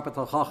him the proper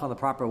talchach in the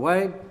proper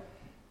way.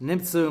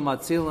 Nimtzu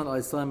matzilin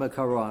oislam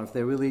b'karon. If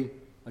they're really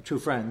a true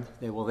friend,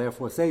 they will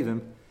therefore save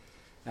him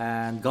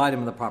and guide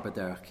him in the proper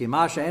derech. Ki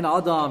ma she'ena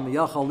adam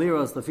yachal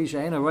liros lefi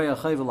she'ena roya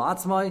chayv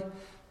la'atzmai.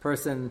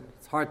 Person,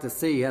 it's hard to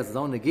see, he has his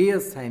own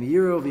negiyas, haim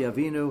yiru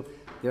v'yavinu.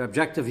 Their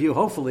objective view,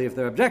 hopefully, if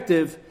they're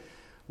objective,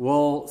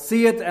 will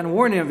see it and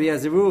warn him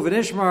v'yaziru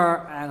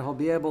v'nishmar, and he'll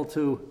be able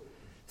to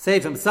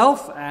save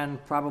himself and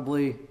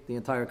probably the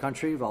entire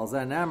country.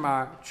 V'alzeh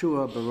namar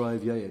chua b'roiv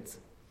yoyetz.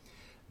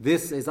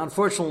 This is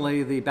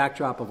unfortunately the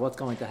backdrop of what's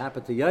going to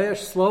happen to Yoash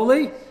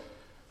slowly.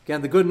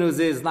 Again, the good news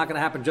is it's not going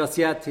to happen just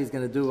yet. He's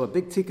going to do a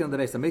big tikkun in the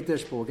Beis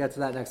HaMikdash, but we'll get to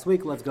that next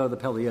week. Let's go to the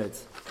Peli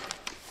Yoetz.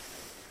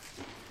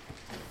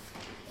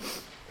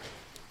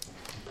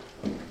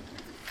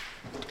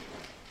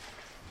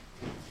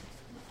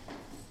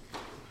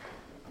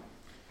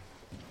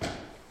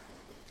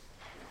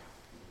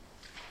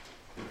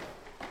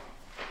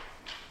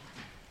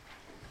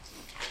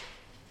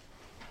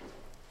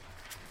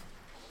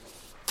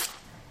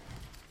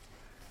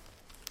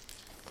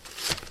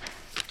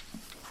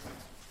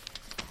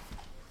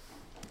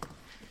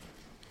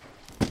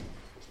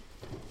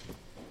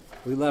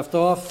 We left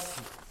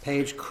off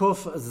page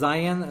Kuf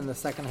Zayin in the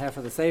second half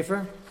of the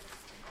Sefer.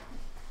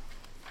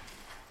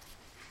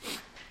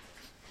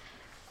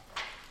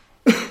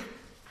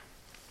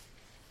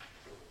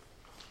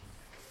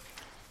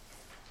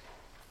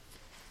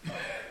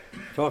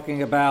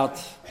 Talking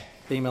about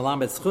being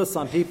melamed schus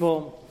on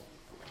people,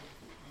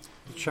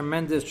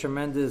 tremendous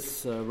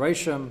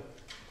reishim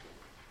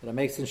that it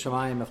makes in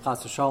Shemayim. If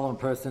Chas Shalom, a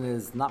person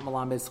is not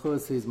melamed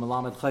schus, he's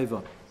melamed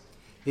chayva,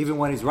 even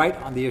when he's right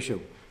on the issue.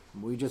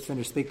 We just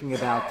finished speaking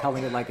about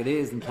telling it like it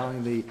is and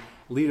telling the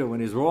leader when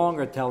he's wrong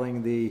or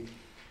telling the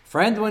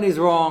friend when he's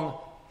wrong.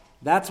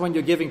 That's when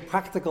you're giving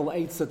practical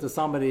eitzah to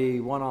somebody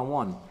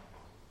one-on-one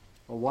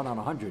or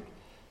 1-on-100.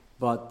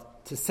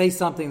 But to say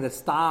something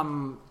that's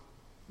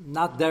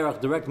not derech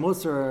direct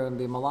musar and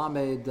be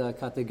malamed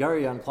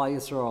category on Klal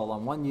Yisrael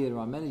on one yid or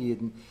on many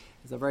yidden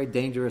is a very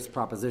dangerous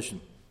proposition.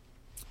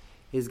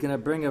 He's going to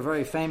bring a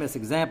very famous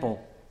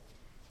example.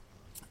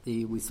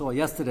 We saw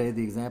yesterday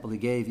the example he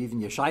gave.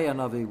 Even Yeshaya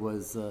Navi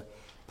was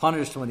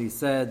punished when he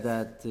said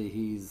that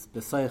he's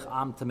b'seich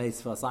am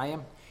temeis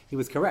v'asayim. He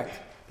was correct.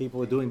 People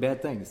were doing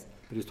bad things.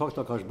 But he was talking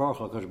to HaKadosh Baruch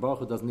Hu. HaKadosh Baruch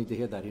Hu doesn't need to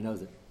hear that. He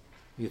knows it.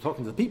 You're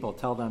talking to the people,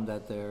 tell them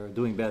that they're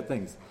doing bad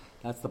things.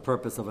 That's the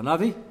purpose of a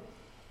Navi.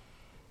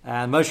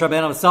 And Moshe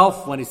Rabbeinu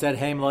himself, when he said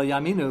Heim lo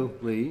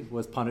yaminu li,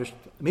 was punished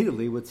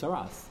immediately with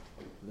saras.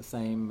 The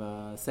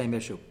same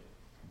issue.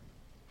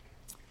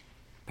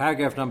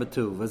 Paragraph number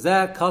 2.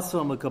 V'zeh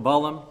kasum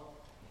u'kabalim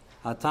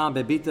hatam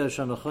bebita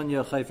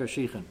shanachunya chayfer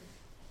shichin.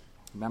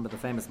 Remember the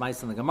famous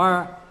mice in the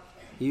Gemara?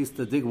 He used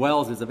to dig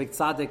wells. He was a big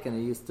tzaddik, and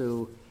he used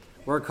to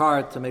work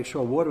hard to make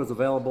sure water was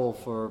available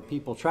for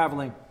people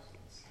traveling.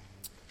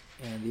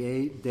 And the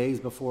 8 days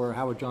before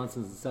Howard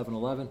Johnson's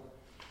 7-Eleven,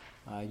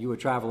 you were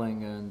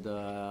traveling, and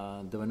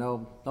there were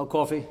no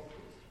coffee,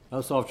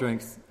 no soft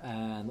drinks,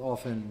 and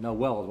often no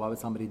wells. Why would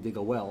somebody dig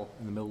a well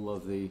in the middle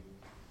of the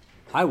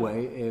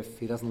highway if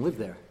he doesn't live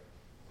there?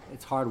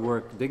 It's hard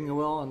work digging a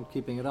well and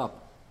keeping it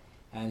up.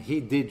 And he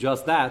did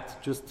just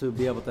that, just to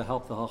be able to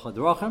help the Halcha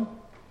D'Rachim.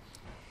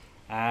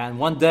 And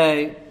one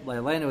day,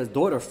 Leilena, his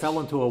daughter, fell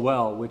into a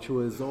well, which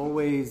was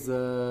always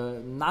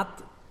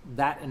not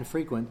that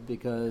infrequent,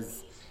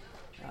 because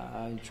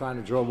trying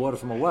to draw water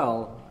from a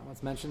well,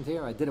 what's mentioned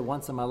here, I did it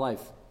once in my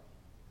life.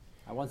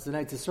 I once in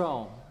Eretz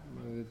Yisrael,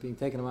 we were being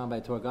taken around by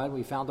a tour guide,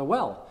 we found a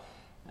well.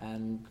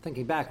 And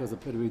thinking back, it was a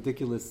pretty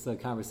ridiculous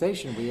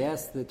conversation. We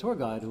asked the tour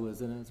guide, who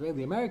was an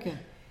Israeli-American,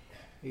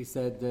 he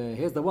said,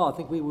 here's the well. I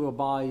think we were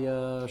by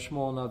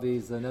Shmuel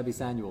Navi's Nebi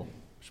Samuel.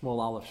 Shmuel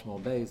Aleph,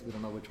 Shmuel Beis, we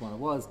don't know which one it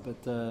was,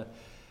 but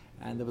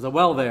and there was a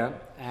well there.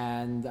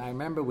 And I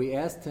remember we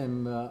asked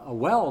him, a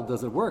well,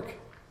 does it work?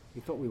 He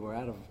thought we were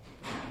out of,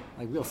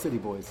 like, real city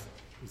boys.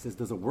 He says,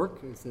 does it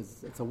work? He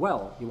says, it's a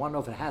well. You want to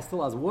know if it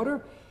still has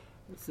water?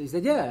 So he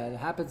said, yeah, it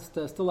happens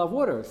to still have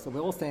water. So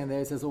we're all standing there.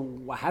 He says,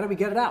 well, how do we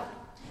get it out?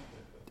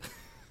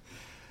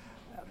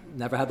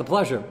 Never had the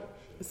pleasure.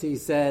 So he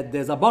said,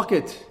 there's a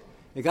bucket.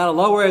 You got to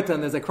lower it,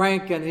 and there's a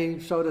crank, and he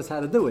showed us how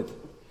to do it.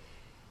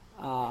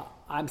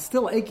 I'm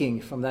still aching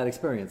from that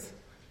experience.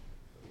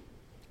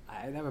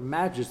 I never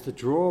managed to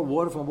draw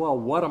water from a well.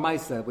 What am I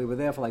said? We were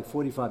there for like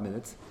 45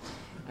 minutes.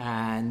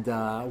 And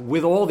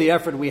with all the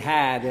effort we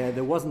had,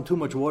 there wasn't too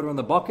much water in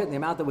the bucket, and the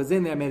amount that was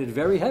in there made it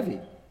very heavy.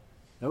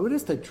 Now it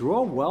is to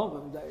draw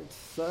well,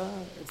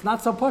 it's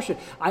not so push it.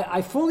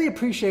 I fully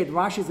appreciate,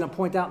 Rashi is going to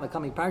point out in the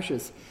coming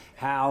parshas,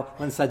 how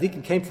when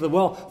Tzaddikim came to the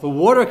well, the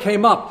water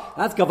came up.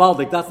 That's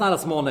gavaldik, that's not a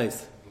small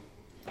nace.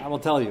 I will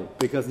tell you,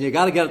 because you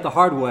got to get it the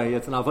hard way,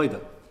 it's an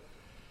avodah.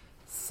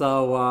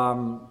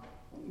 So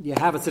you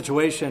have a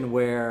situation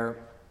where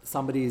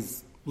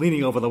somebody's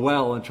leaning over the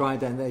well and trying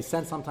to, and they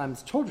send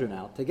sometimes children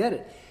out to get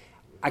it.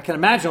 I can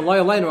imagine,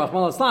 lo yaleinu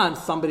rachmana litzlan,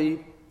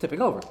 somebody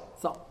tipping over.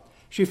 So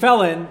she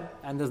fell in,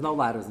 and there's no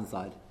ladders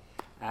inside.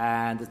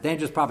 And it's a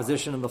dangerous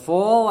proposition in the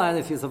fall, and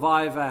if you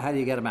survive, how do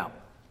you get him out?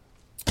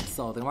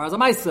 So the Gemara has a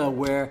Maisa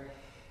where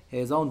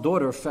his own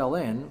daughter fell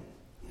in,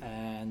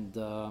 and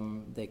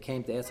they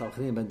came to Esau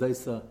Chanim ben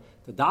Daisa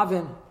to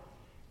daven,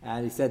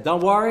 and he said,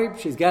 don't worry,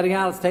 she's getting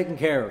out, it's taken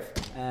care of.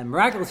 And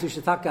miraculously,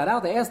 Shitak got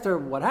out. They asked her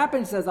what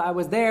happened. She says, I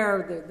was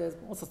there. There's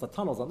all sorts of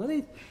tunnels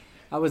underneath.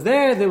 I was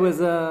there. There was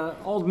an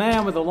old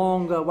man with a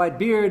long white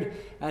beard,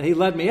 and he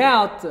led me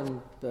out,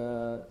 and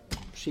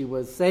she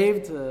was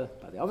saved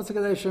by the Avos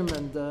HaKadoshim,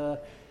 and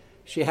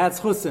she had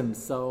schusim.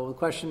 So the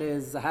question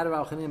is, how did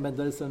Chanim ben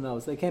Daisa know?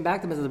 So they came back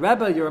to him and said,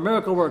 Rebbe, you're a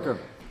miracle worker.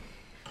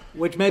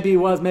 Which maybe he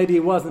was, maybe he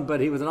wasn't, but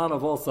he was an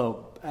Anav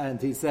also.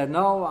 And he said,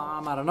 no,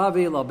 I'm not a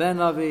Navi, lo ben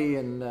Navi.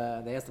 And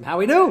they asked him how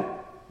he knew.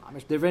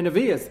 Amish divrei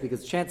Nevius,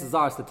 because chances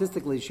are,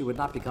 statistically, she would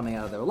not be coming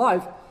out of there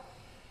alive.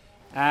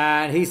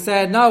 And he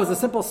said, no, it was a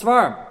simple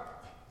svarim.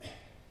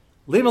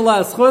 Lima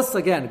la eschus,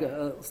 again,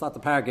 start the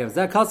paragraph.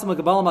 Zeh kasam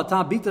gebalam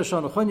atam bita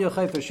shon chunya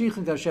chayfer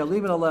shichin kasher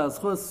lima la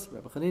eschus.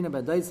 Rebbe Chanina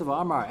ben Daisa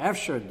v'amar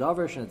efsher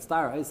davar shen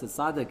etztar eis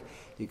sadik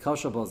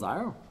yikosha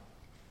bozayro.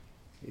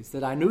 He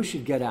said, I knew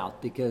she'd get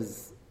out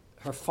because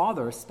her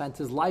father spent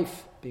his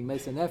life being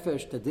Mesa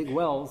Nefesh to dig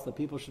wells that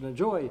people should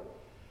enjoy.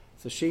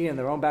 So she, in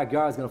their own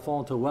backyard, is going to fall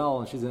into a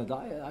well and she's going to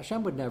die.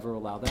 Hashem would never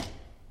allow that.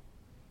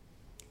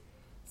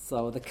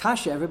 So the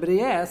kasha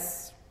everybody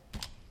asks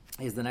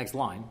is the next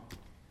line.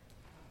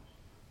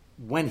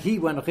 When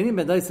Chanim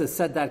ben Daisa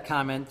said that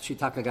comment,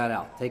 Shitaka got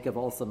out. Take of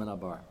also min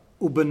abar.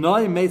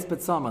 Ubenoi meis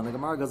betzama. The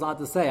Gemara goes on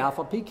to say,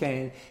 Alpha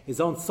Pikain,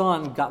 his own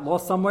son got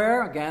lost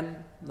somewhere.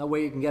 Again, no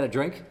way you can get a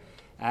drink.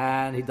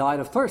 And he died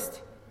of thirst.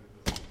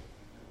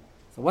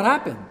 So what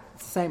happened?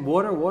 It's the same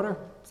water.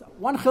 So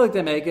one chilik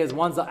they make is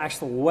one's the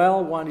actual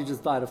well, one he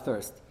just died of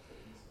thirst.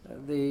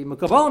 The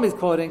Mukavalim is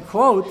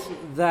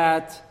quote,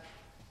 that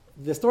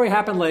the story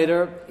happened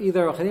later.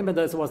 Either Chanim ben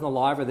Daisa wasn't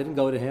alive or they didn't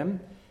go to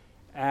him.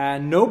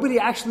 And nobody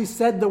actually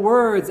said the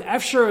words,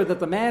 Efsher, that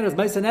the man is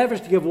Mesa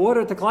Nefesh to give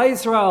water to Klal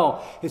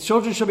Yisrael. His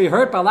children should be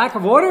hurt by lack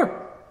of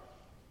water.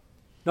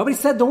 Nobody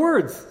said the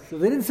words. So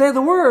they didn't say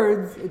the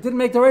words. It didn't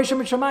make the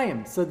Reishim and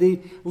Shemayim. So the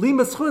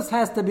Limas Chus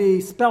has to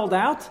be spelled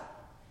out.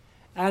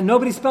 And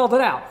nobody spelled it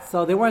out.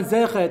 So they weren't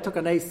Zeche, it took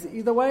a nace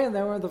either way. And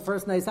the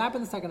first nace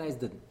happened, the second nace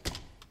didn't.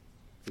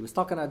 He was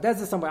stuck in a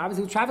desert somewhere.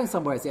 Obviously he was traveling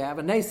somewhere. So you have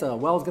a nace, a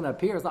well's going to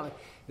appear or something.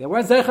 They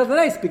weren't Zeche the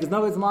nace because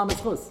nobody's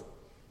Limas Chus.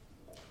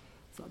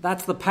 So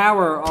that's the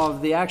power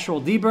of the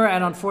actual Dibur,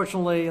 and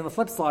unfortunately, on the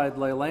flip side,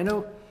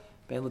 Leilenu,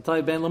 Ben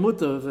L'Tay, Ben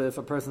L'Mutav, if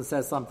a person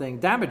says something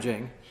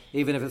damaging,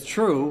 even if it's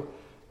true,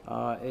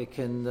 it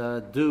can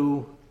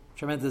do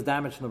tremendous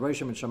damage to the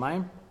Roshim and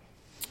Shemayim.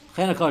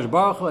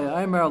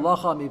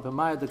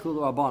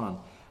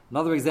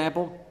 Another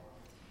example,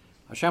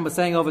 Hashem was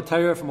saying over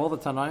Torah from all the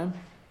Tanaim,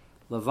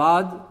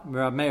 Levad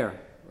Mirameir.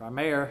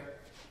 Rameir,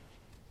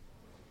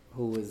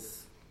 who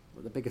is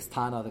the biggest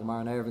Tana, the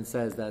Gemara in Eruvin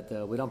says that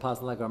we don't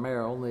pass like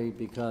Rameir only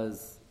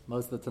because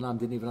most of the Tanaim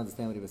didn't even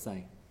understand what he was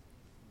saying.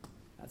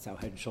 That's how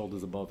head and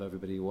shoulders above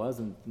everybody was.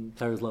 And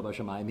Torah's Lo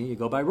B'Shamayim, you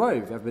go by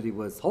Roiv. Everybody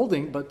was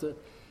holding, but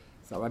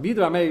so Rabbi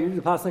Yehuda Rameir,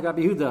 you pass like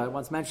Rabbi Yehuda. I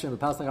once mentioned the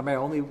pass like Rameir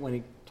only when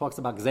he talks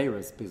about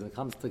Gzeres, because when it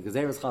comes to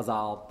Gzeres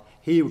Chazal,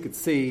 he could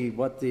see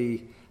what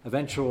the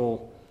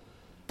eventual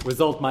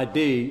result might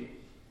be.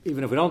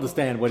 Even if we don't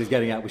understand what he's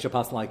getting at, we should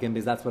pass like him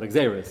because that's what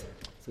Gzeir is.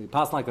 So we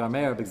pass like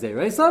Rameir b'Gzeir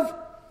Esav,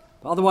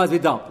 but otherwise we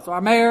don't. So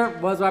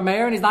Rameir was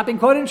Rameir and he's not being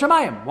quoted in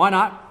Shemayim. Why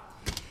not?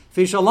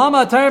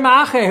 Fishalama Ter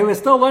Ma'acher, who is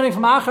still learning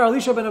from Acher,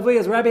 Elisha ben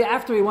Aviya's Rebbe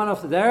after he went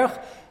off the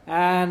derech,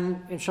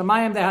 and in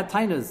Shemayim they had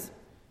tainas.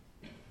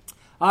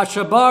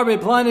 Ashabar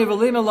b'plani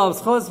v'lima loves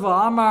chuz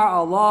v'amar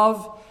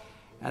alav,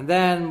 and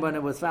then when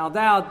it was found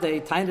out, they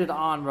tainted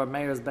on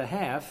Rameir's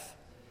behalf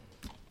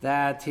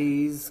that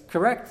he's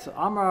correct.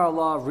 Amar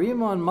Allah,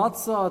 Rimon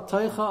Matzah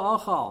Teicha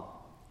Achal.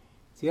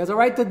 So he has a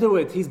right to do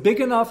it. He's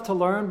big enough to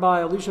learn by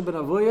Elisha ben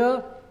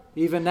Avuya,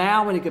 even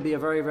now when he could be a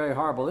very, very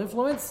horrible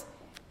influence.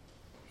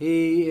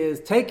 He is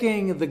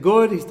taking the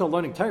good, he's still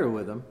learning Torah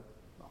with him.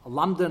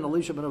 Lamdan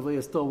Elisha ben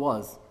Avuya still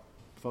was,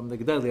 from the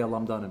Gedali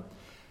Lamdanim.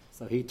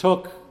 So he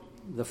took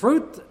the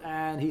fruit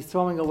and he's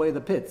throwing away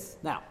the pits.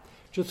 Now,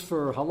 just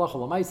for halacha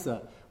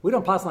l'maisa, we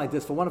don't pass like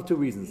this for one of two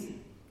reasons,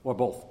 or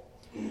both.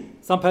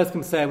 Some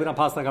pesachim say we don't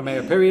pass like a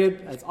mayor,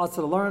 period. It's us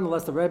to learn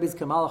unless the Rebbe's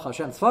Kamalach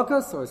Hashem's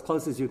focus, or as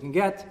close as you can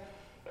get.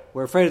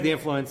 We're afraid of the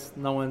influence.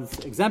 No one's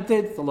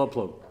exempted. It's a low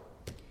plug.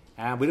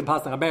 And we didn't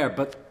pass like a mayor,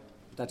 but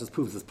that just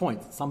proves this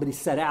point. Somebody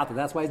set out that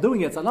that's why he's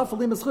doing it. So enough for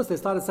Limas Chus, they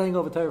started saying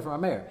over Torah from our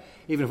mayor,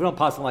 even if we don't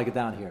pass it like it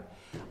down here.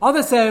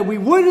 Others say we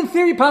would in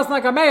theory pass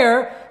like a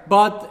mayor,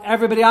 but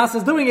everybody else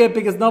is doing it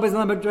because nobody's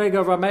on the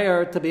Madrega of our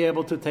mayor to be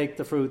able to take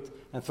the fruit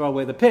and throw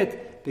away the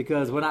pit,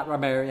 because we're not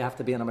Rameir, you have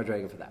to be on a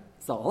Madrega for that.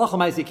 So, Allah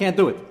Chamais, you can't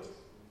do it.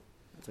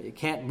 So you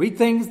can't read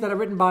things that are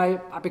written by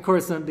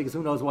Apikurim, because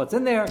who knows what's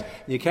in there.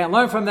 You can't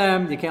learn from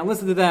them, you can't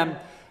listen to them.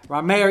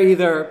 Rameir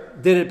either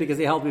did it because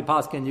he held me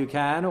Paskin, you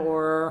can,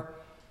 or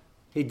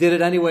he did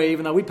it anyway,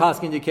 even though we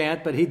Paskin, you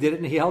can't, but he did it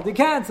and he held you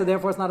can, so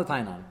therefore it's not a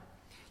Tainan.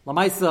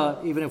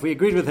 Lamaisa, even if we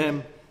agreed with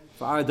him,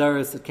 for our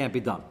Daris, it can't be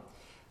done.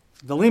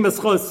 The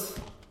Limas Chus,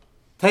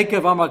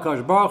 Tekev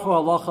Amakash Baruch Hu,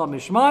 Halacha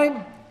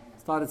Mishmaim,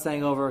 started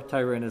saying over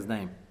Torah in his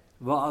name.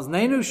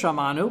 Va'aznenu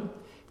Shamanu,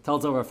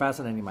 tells over a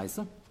fascinating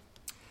Maisa.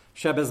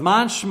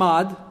 Shebezman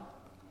Shmad,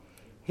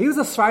 he was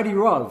a Sfardi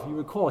Rav, you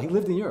recall, he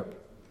lived in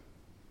Europe.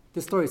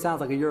 This story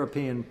sounds like a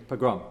European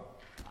pogrom.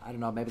 I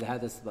don't know, maybe they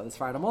had this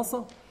Sfardim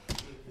also? He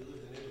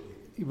lived in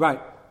Italy.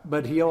 Right,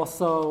 but he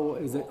also,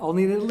 is it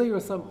only in Italy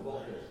or some?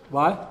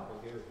 Why?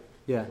 Bulgaria.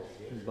 Yeah,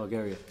 in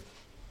Bulgaria.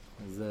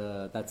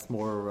 That's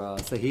more.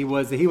 So he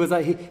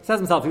says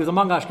himself he was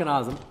among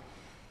Ashkenazim.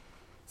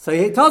 So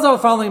he tells our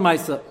following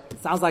Maisa. It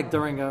sounds like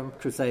during a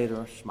crusade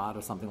or Shmad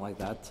or something like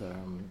that.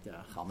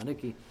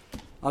 Chalmaniki.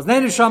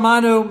 Aznenu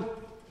Shamanu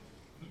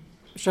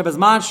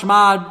Shebezman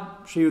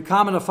Shmad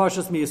Sheyukam and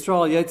Afashas Mi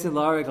Yisrael Yetzin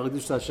La'arik Al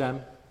Kedush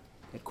Hashem.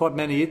 It caught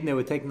many Yidden. They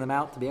were taking them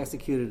out to be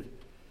executed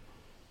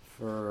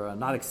for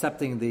not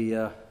accepting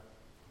the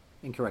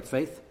incorrect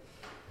faith.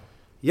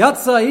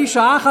 Yatsa Isha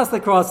Achas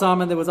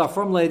Lekrasam, and there was a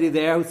frum lady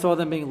there who saw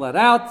them being let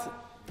out,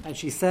 and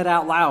she said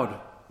out loud,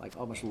 like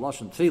Amash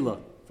Lashon Tefillah,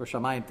 for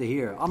Shamayim to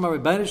hear, Amar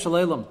Rebbeinu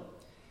Shalom,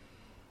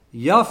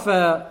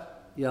 Yafa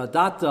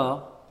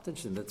Yadata. It's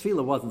interesting, the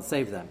Tefillah wasn't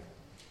save them.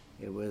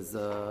 It was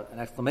an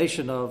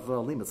exclamation of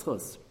Limas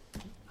Chus.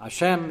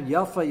 Hashem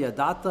Yafa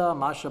Yadata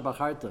Masha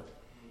Bacharta.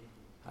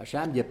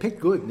 Hashem, you picked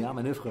good,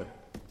 Ni'amanivcha.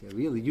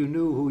 Really, you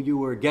knew who you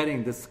were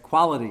getting, this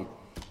quality.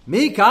 Who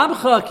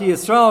else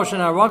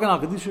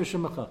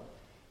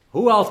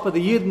but the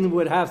Yidden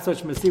would have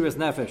such Mesiras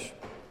Nefesh?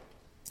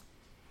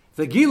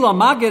 The Gila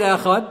Magid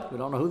Echad, we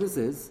don't know who this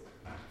is.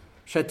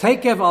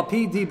 Shetekev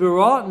Alpi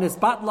Dibura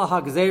Nisbatla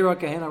Hagzera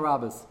Kahena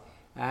Rabbis.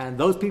 And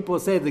those people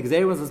say the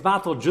Gzera was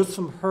Nisbatla just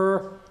from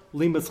her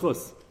Limas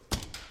Chus.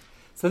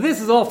 So this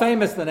is all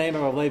famous, the name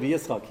of Rav Levi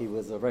Yitzchak. He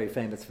was very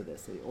famous for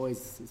this. He always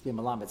used to be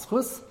Malamed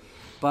Chus.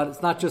 But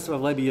it's not just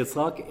Rav Levi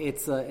Yitzchak,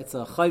 it's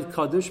a Chayv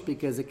Kaddish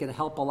because it can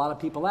help a lot of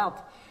people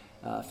out.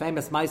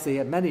 Famous Maisa, he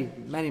had many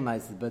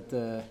Maisas, but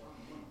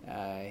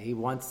he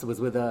once was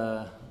with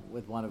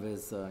one of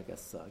his,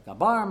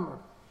 Gabarim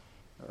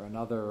or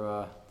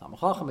another Talmid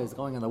Chacham. He was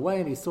going on the way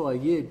and he saw a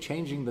Yid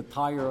changing the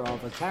tire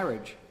of a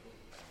carriage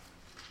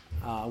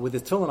with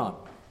his tefillin on.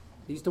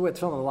 He used to wear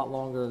tefillin a lot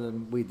longer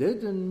than we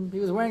did, and he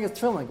was wearing his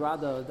tefillin.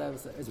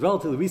 It's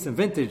relatively recent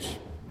vintage.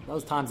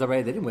 Those times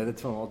already, they didn't wear the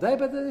tefillin all day,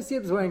 but they see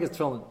him wearing his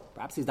tefillin.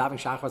 Perhaps he's diving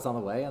shachars on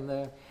the way,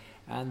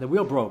 and the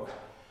wheel broke.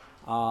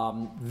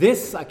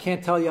 This, I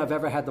can't tell you I've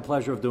ever had the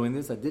pleasure of doing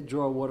this. I did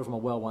draw water from a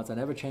well once. I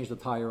never changed a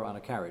tire on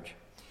a carriage.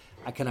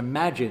 I can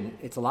imagine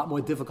it's a lot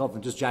more difficult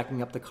than just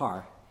jacking up the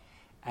car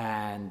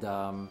and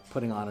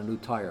putting on a new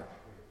tire.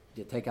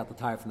 You take out the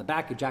tire from the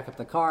back, you jack up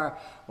the car,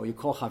 or you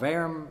call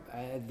Chaverim.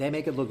 They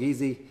make it look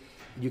easy.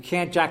 You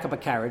can't jack up a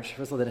carriage.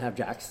 First of all, they didn't have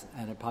jacks,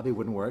 and it probably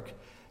wouldn't work.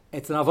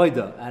 It's an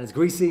avodah, and it's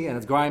greasy, and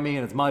it's grimy,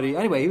 and it's muddy.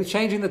 Anyway, he was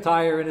changing the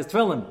tire in his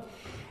tefillin.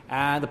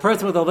 And the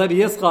person with the Levi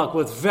Yitzchak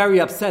was very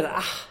upset.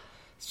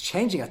 He's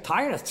changing a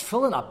tire, that's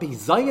tefillin, a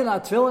bizayin, a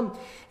tefillin.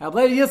 And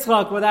Levi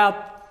Yitzchak,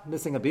 without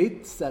missing a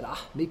beat, said,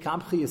 mi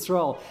kamchi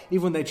Yisrael.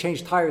 Even when they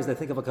change tires, they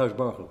think of a Kadosh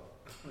Baruch Hu.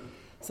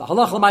 So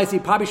halach l'maisi, you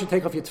probably should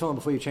take off your tefillin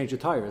before you change your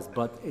tires,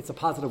 but it's a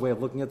positive way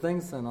of looking at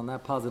things, and on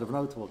that positive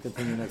note, we'll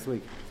continue next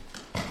week.